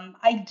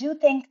 I do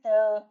think,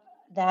 though,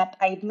 that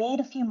I made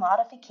a few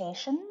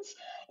modifications.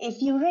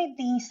 If you read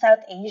the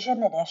South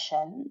Asian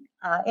edition,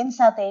 in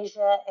South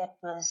Asia, it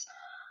was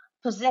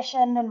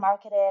positioned and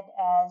marketed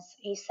as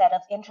a set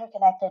of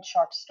interconnected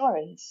short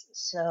stories.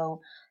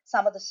 So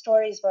some of the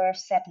stories were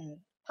set in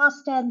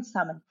past tense,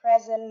 some in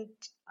present.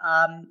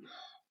 Um,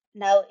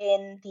 Now,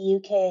 in the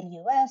UK and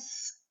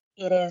US,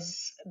 it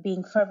is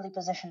being firmly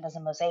positioned as a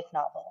mosaic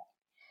novel.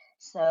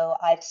 So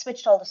I've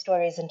switched all the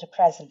stories into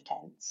present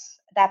tense.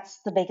 That's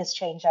the biggest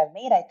change I've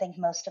made. I think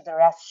most of the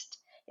rest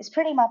is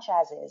pretty much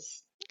as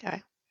is.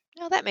 Okay.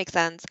 No, that makes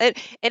sense. And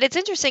it's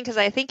interesting because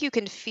I think you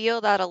can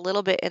feel that a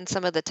little bit in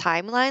some of the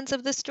timelines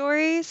of the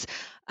stories.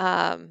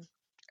 Um,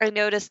 I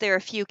noticed there are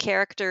a few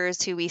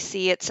characters who we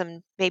see at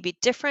some maybe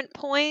different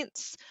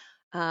points,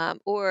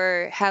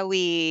 or how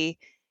we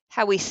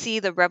see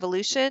the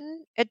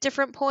revolution at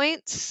different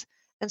points.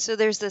 And so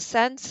there's this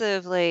sense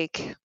of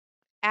like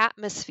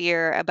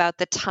atmosphere about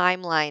the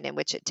timeline in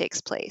which it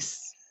takes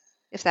place,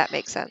 if that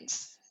makes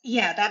sense.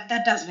 Yeah,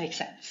 that does make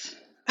sense.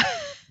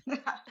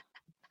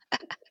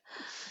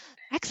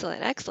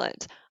 Excellent,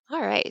 excellent. All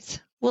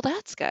right. Well,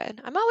 that's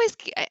good.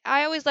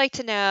 I always like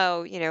to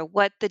know,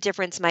 what the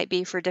difference might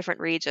be for different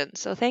regions.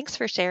 So thanks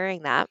for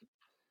sharing that.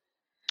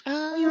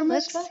 Well, you're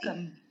most Let's see.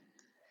 welcome.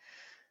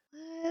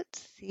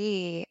 Let's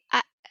see.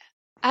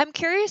 I'm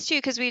curious too,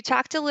 because we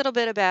talked a little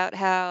bit about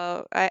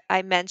how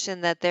I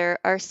mentioned that there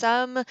are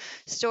some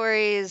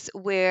stories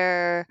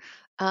where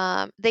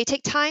they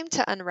take time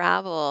to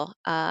unravel.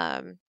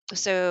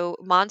 So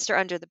Monster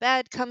Under the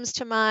Bed comes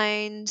to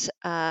mind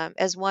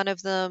as one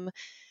of them.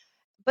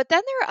 But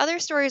then there are other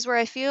stories where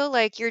I feel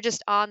like you're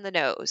just on the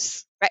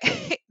nose,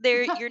 right?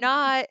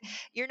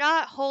 You're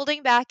not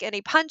holding back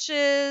any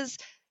punches.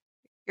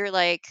 You're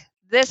like,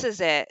 this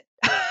is it.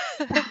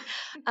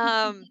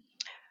 um,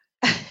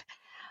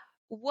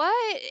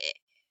 what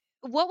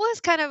what was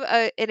kind of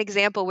an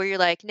example where you're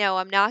like, no,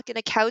 I'm not going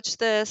to couch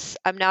this.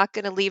 I'm not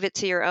going to leave it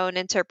to your own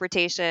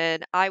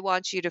interpretation. I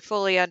want you to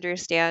fully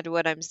understand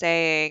what I'm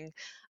saying.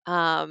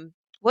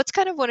 What's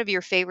kind of one of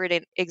your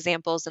favorite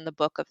examples in the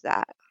book of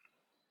that?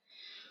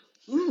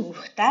 Ooh,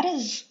 that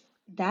is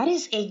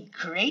a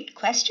great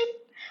question.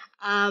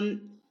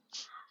 Um,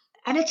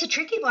 and it's a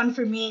tricky one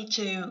for me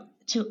to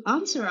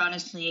answer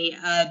honestly.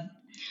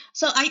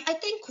 So I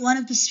think one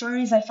of the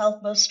stories I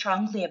felt most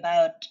strongly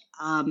about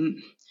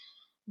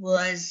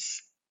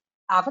was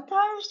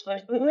Avatars,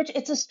 which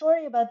it's a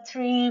story about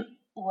three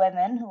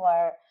women who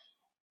are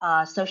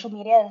social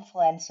media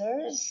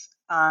influencers,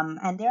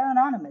 and they're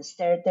anonymous.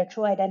 Their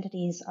true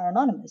identities are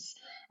anonymous,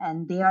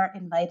 and they are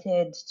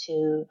invited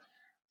to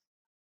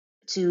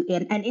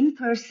an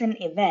in-person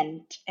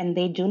event, and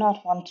they do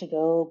not want to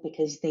go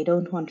because they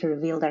don't want to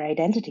reveal their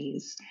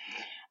identities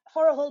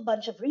for a whole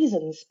bunch of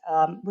reasons,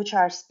 which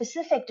are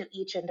specific to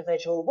each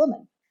individual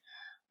woman.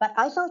 But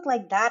I felt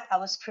like that I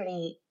was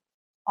pretty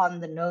on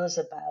the nose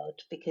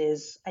about,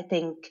 because I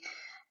think,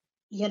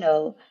 you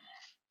know,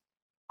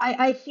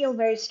 I feel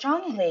very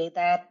strongly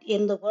that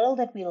in the world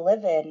that we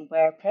live in,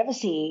 where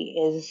privacy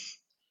is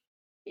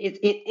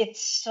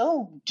it's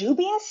so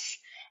dubious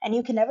and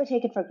you can never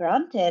take it for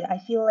granted, I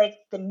feel like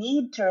the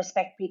need to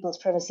respect people's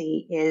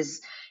privacy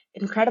is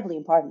incredibly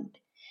important.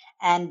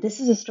 And this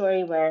is a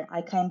story where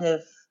I kind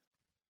of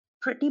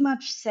pretty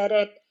much said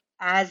it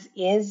as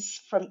is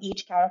from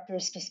each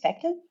character's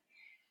perspective.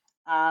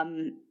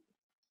 Um,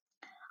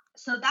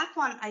 so that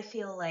one I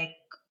feel like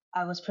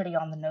I was pretty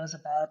on the nose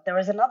about. There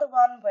was another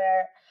one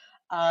where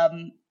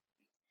um,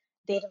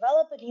 they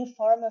develop a new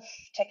form of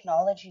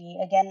technology,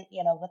 again,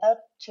 without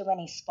too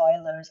many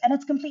spoilers, and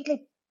it's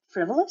completely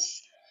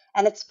frivolous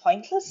and it's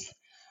pointless.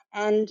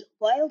 And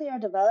while they are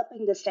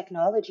developing this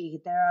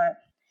technology, there are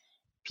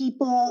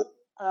people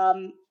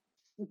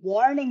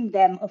warning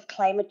them of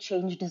climate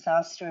change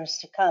disasters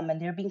to come,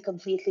 and they're being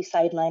completely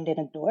sidelined and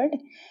ignored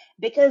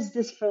because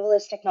this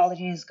frivolous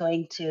technology is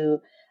going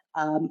to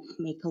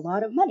make a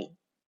lot of money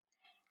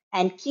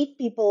and keep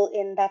people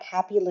in that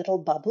happy little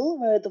bubble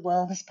where the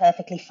world is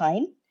perfectly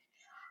fine.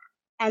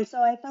 And so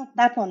I felt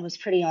that one was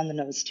pretty on the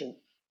nose too.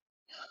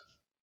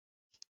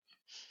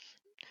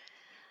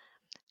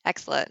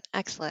 Excellent,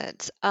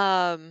 excellent.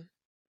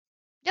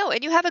 No,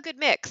 and you have a good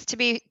mix. To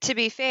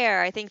be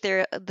fair, I think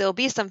there'll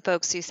be some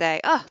folks who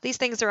say, "Oh, these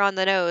things are on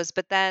the nose,"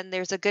 but then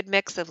there's a good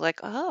mix of like,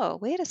 "Oh,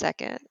 wait a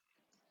second.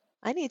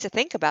 I need to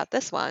think about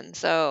this one."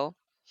 So,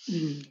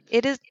 Mm.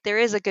 there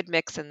is a good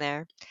mix in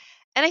there.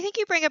 And I think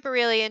you bring up a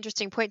really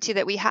interesting point too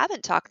that we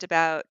haven't talked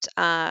about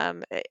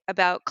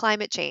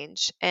climate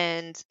change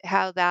and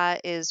how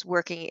that is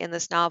working in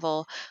this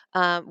novel.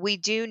 We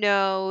do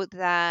know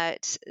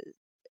that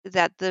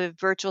the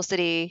virtual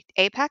city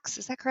Apex,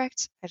 is that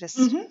correct? I just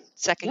Hmm.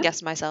 second Yep.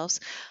 guessed myself.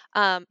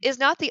 Is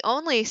not the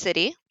only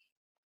city,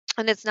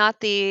 and it's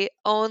not the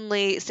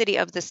only city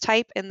of this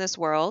type in this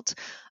world.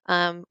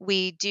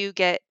 We do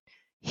get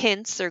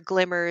hints or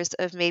glimmers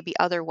of maybe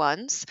other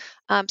ones.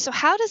 So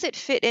how does it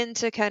fit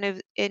into kind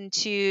of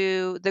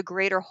into the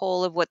greater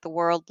whole of what the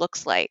world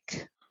looks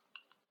like?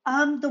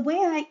 The way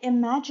I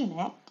imagine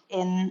it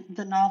in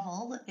the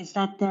novel is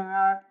that there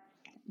are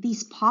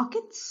these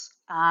pockets.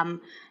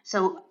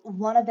 So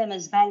one of them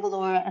is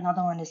Bangalore,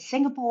 another one is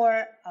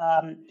Singapore.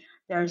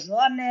 There's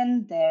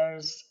London,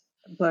 there's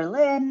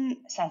Berlin,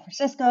 San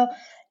Francisco.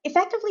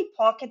 Effectively,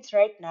 pockets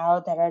right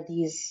now that are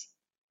these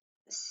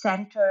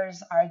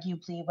centers,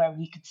 arguably, where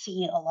we could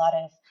see a lot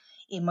of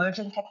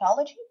emerging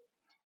technology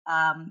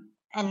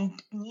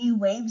and new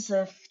waves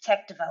of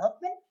tech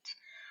development.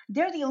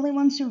 They're the only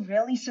ones who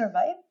really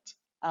survived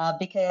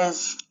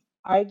because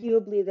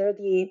arguably they're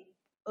the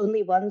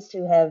only ones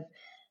to have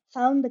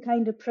found the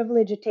kind of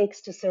privilege it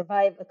takes to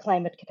survive a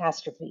climate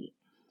catastrophe.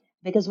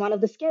 Because one of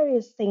the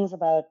scariest things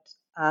about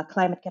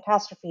climate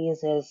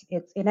catastrophes is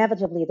it's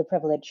inevitably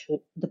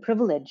the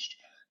privileged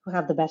who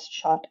have the best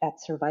shot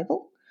at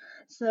survival.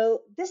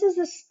 So this is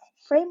this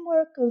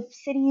framework of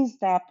cities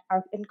that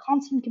are in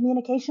constant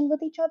communication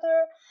with each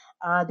other.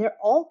 They're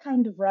all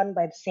kind of run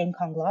by the same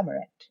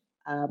conglomerate,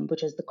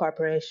 which is the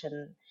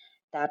corporation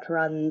that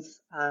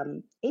runs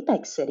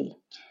Apex City,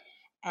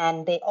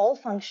 and they all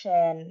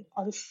function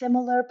on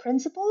similar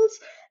principles.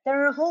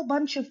 There are a whole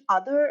bunch of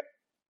other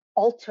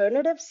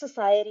alternative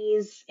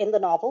societies in the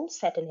novel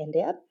set in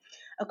India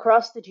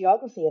across the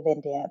geography of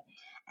India.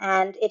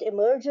 And it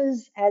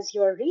emerges as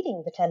you're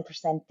reading The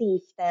 10%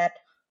 Thief that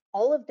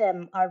all of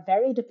them are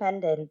very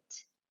dependent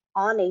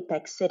on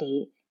Apex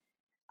City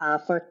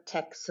for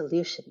tech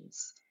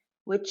solutions,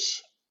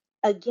 which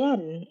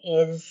again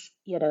is,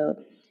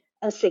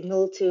 a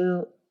signal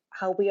to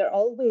how we are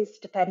always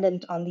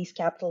dependent on these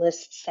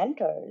capitalist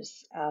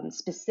centers,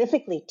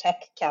 specifically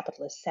tech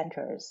capitalist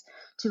centers,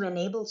 to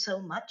enable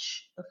so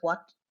much of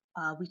what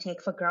we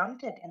take for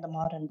granted in the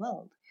modern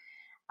world.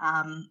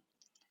 Um,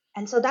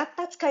 and so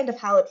that's kind of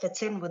how it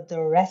fits in with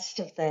the rest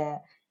of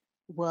the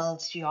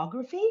world's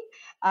geography.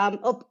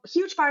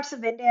 Huge parts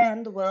of India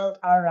and the world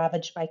are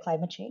ravaged by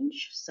climate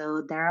change.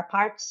 So there are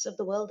parts of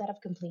the world that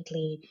have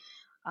completely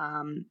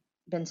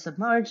been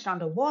submerged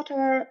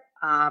underwater,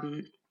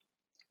 and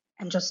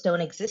just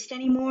don't exist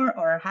anymore,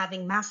 or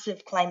having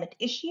massive climate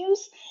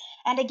issues.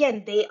 And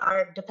again, they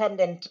are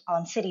dependent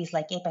on cities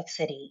like Apex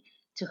City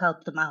to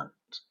help them out,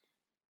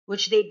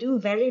 which they do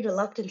very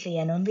reluctantly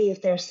and only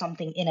if there's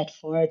something in it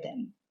for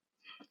them.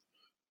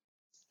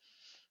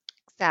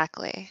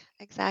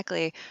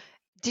 Exactly.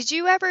 Did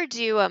you ever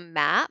do a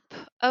map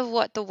of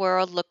what the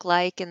world looked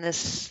like in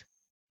this,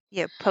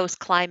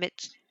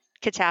 post-climate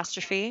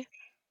catastrophe?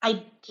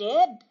 I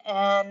did,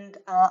 and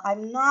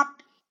I'm not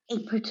a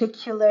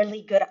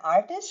particularly good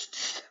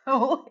artist,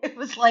 so it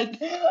was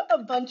like a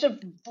bunch of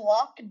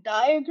block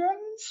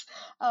diagrams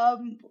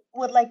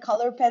with like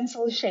color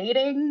pencil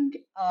shading.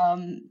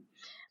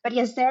 But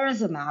yes, there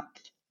is a map.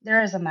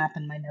 There is a map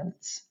in my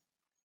notes.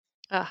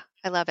 Oh,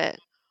 I love it.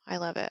 I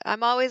love it.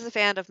 I'm always a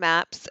fan of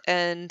maps,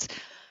 and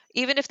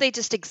even if they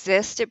just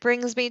exist, it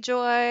brings me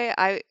joy.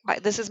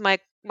 This is my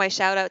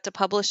shout out to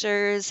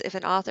publishers. If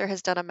an author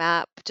has done a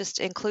map, just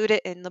include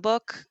it in the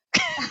book.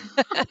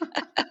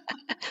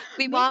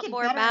 We Make want it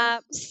more better.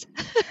 maps.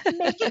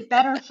 Make it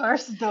better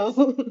first,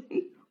 though.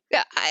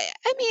 Yeah,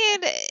 I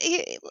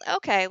mean,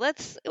 okay,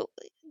 let's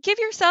give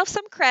yourself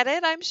some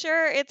credit. I'm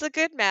sure it's a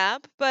good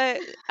map, but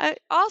I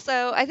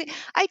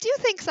do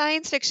think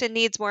science fiction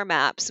needs more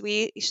maps.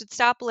 We should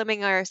stop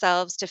limiting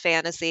ourselves to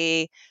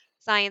fantasy,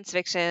 science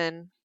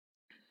fiction,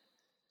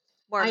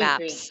 more I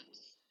agree. maps.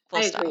 Full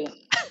I stop.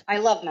 agree. I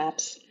love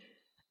maps.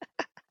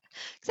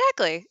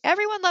 Exactly.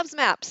 Everyone loves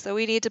maps, so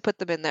we need to put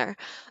them in there.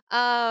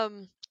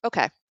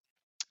 Okay,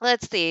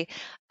 let's see.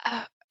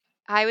 Uh,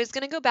 I was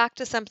going to go back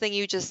to something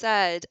you just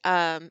said.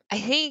 I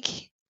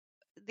think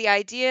the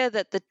idea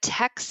that the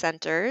tech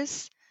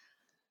centers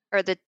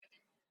or the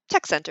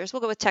tech centers,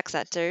 we'll go with tech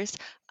centers,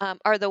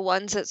 are the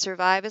ones that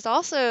survive is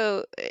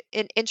also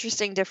an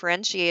interesting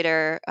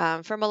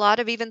differentiator from a lot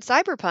of even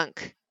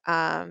cyberpunk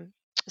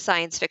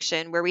science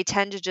fiction, where we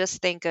tend to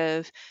just think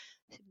of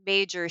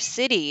major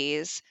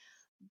cities.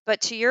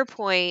 But to your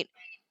point,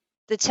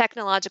 the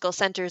technological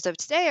centers of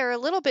today are a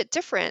little bit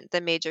different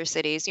than major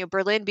cities.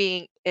 Berlin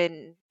being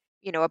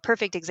a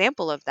perfect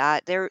example of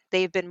that.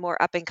 They've been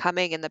more up and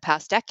coming in the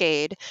past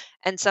decade,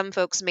 and some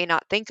folks may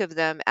not think of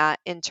them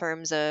in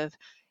terms of,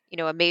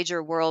 a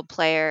major world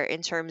player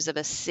in terms of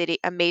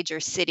a major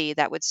city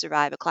that would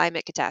survive a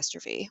climate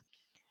catastrophe.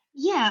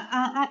 Yeah,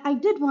 I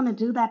did want to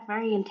do that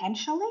very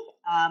intentionally,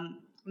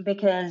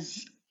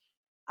 because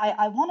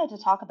I wanted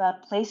to talk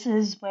about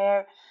places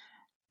where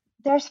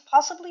there's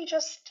possibly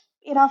just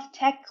enough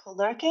tech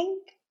lurking,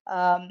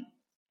 um,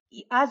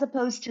 as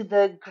opposed to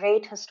the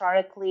great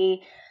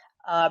historically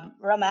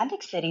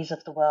romantic cities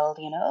of the world,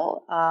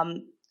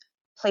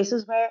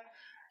 places where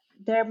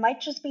there might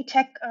just be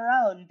tech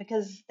around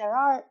because there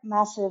are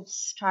massive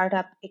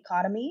startup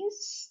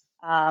economies.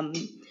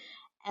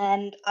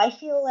 And I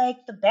feel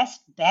like the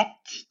best bet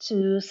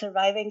to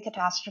surviving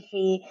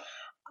catastrophe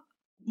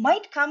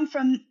might come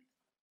from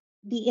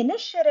the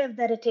initiative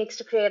that it takes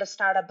to create a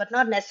startup, but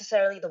not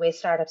necessarily the way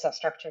startups are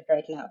structured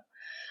right now,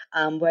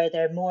 where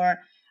they're more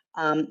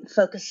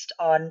focused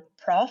on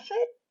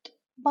profit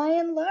by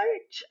and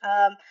large.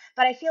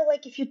 But I feel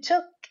like if you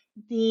took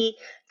the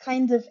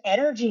kind of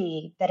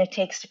energy that it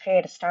takes to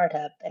create a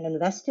startup and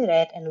invested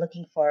it in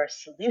looking for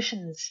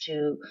solutions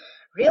to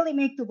really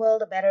make the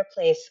world a better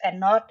place, and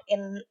not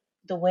in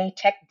the way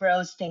tech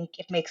bros think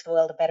it makes the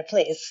world a better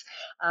place,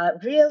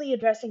 really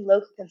addressing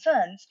local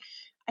concerns,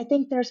 I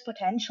think there's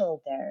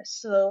potential there.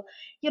 So,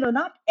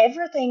 not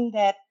everything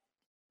that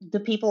the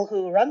people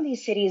who run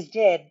these cities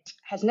did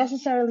has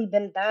necessarily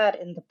been bad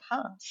in the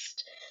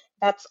past.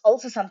 That's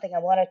also something I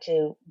wanted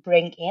to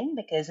bring in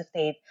because if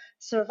they've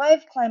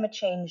survived climate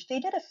change, they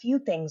did a few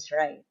things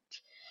right.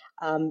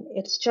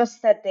 It's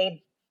just that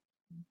they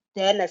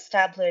then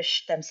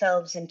established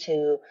themselves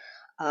into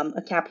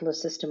a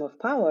capitalist system of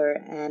power,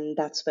 and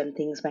that's when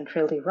things went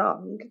really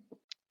wrong.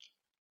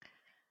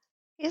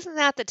 Isn't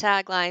that the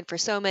tagline for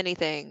so many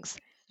things?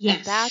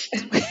 And Yes. that's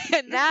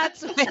and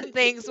that's when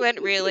things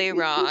went really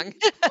wrong.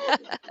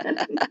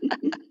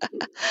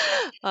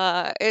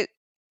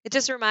 It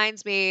just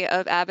reminds me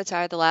of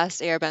Avatar: The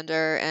Last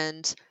Airbender,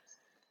 and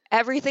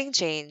everything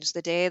changed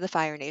the day the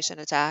Fire Nation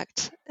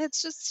attacked.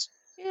 It's just,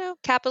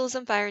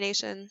 capitalism, Fire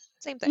Nation,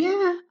 same thing.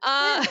 Yeah.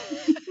 Uh,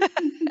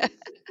 Yeah.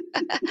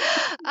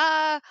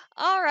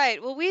 all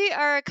right. Well, we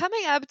are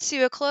coming up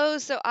to a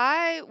close, so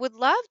I would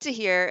love to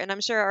hear, and I'm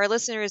sure our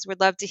listeners would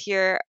love to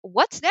hear,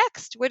 what's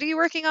next? What are you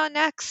working on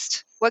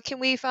next? What can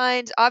we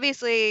find?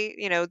 Obviously,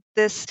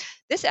 this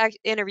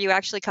interview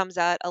actually comes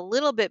out a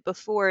little bit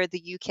before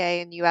the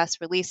UK and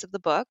US release of the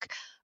book,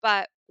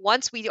 but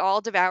once we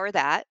all devour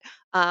that,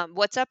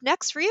 what's up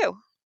next for you?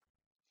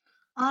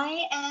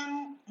 I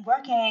am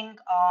working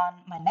on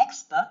my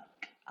next book.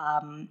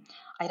 Um,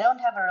 I don't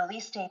have a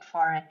release date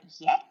for it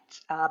yet,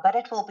 but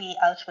it will be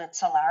out with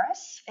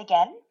Solaris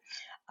again.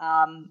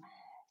 Um,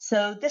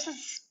 so this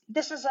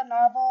is a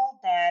novel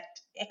that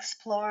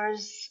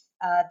explores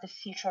the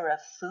future of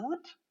food,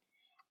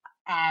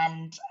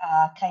 and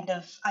kind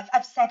of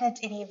I've set it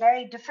in a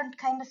very different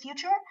kind of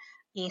future,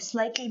 a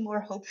slightly more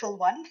hopeful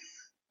one.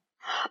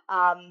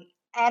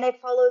 And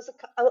it follows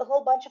a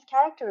whole bunch of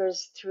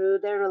characters through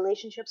their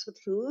relationships with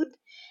food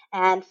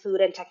and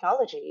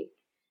technology.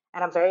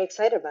 And I'm very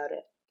excited about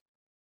it.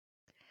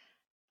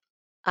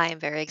 I am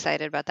very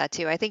excited about that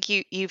too. I think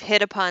you've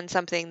hit upon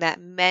something that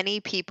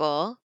many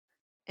people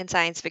in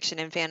science fiction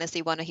and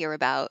fantasy want to hear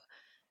about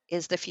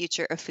is the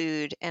future of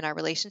food and our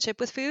relationship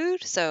with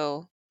food.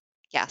 So,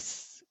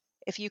 yes.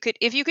 If you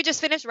could just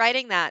finish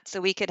writing that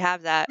so we could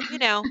have that,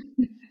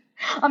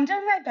 I'm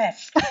doing my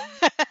best.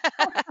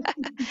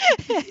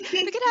 If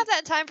we could have that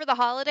in time for the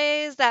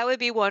holidays, that would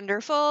be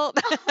wonderful.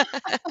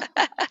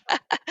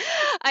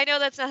 I know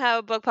that's not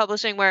how book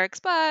publishing works,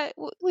 but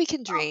we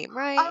can dream,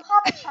 right? I'll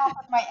have a chat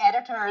with my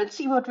editor and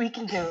see what we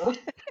can do.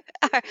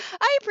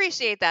 I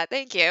appreciate that.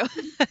 Thank you.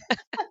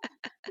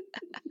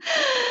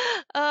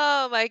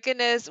 Oh my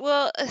goodness.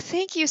 Well,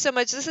 thank you so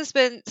much. This has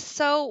been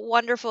so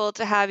wonderful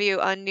to have you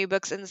on New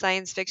Books in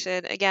Science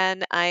Fiction.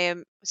 Again, I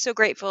am so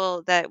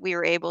grateful that we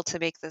were able to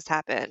make this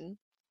happen.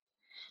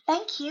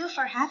 Thank you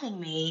for having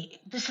me.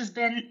 This has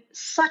been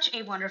such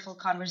a wonderful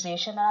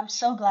conversation, and I'm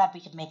so glad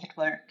we could make it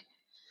work.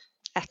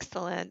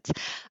 Excellent.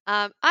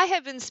 I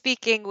have been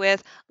speaking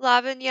with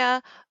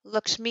Lavanya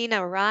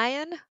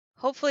Lakshminarayan.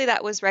 Hopefully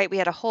that was right. We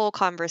had a whole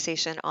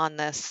conversation on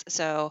this.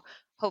 So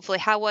hopefully,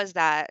 how was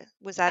that?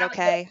 Was that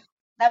okay? Good.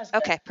 That was good.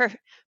 Okay,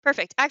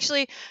 perfect.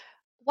 Actually,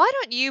 why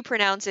don't you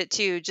pronounce it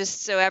too,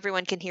 just so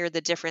everyone can hear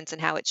the difference in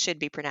how it should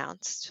be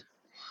pronounced?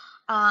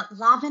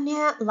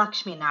 Lavanya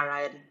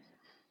Lakshminarayan.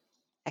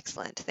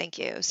 Excellent. Thank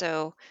you.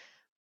 So,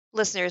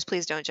 listeners,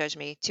 please don't judge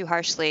me too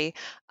harshly.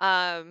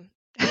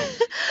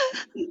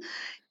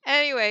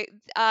 Anyway,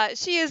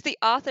 she is the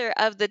author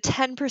of The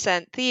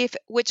 10% Thief,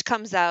 which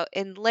comes out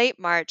in late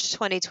March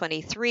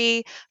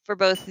 2023 for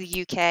both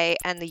the UK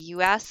and the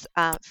US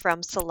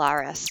from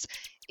Solaris.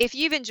 If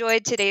you've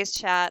enjoyed today's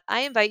chat,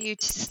 I invite you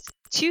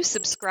to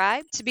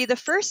subscribe to be the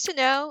first to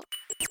know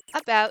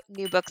about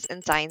new books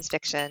in science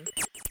fiction.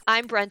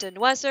 I'm Brenda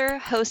Nwuezer,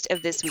 host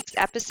of this week's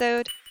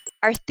episode.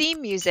 Our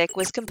theme music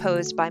was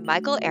composed by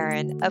Michael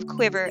Aaron of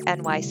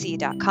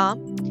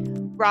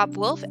QuiverNYC.com. Rob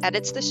Wolf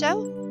edits the show.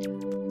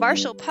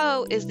 Marshall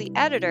Poe is the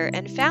editor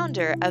and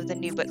founder of the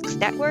New Books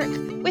Network,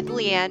 with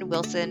Leanne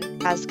Wilson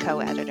as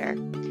co-editor.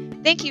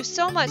 Thank you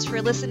so much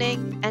for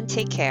listening, and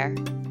take care.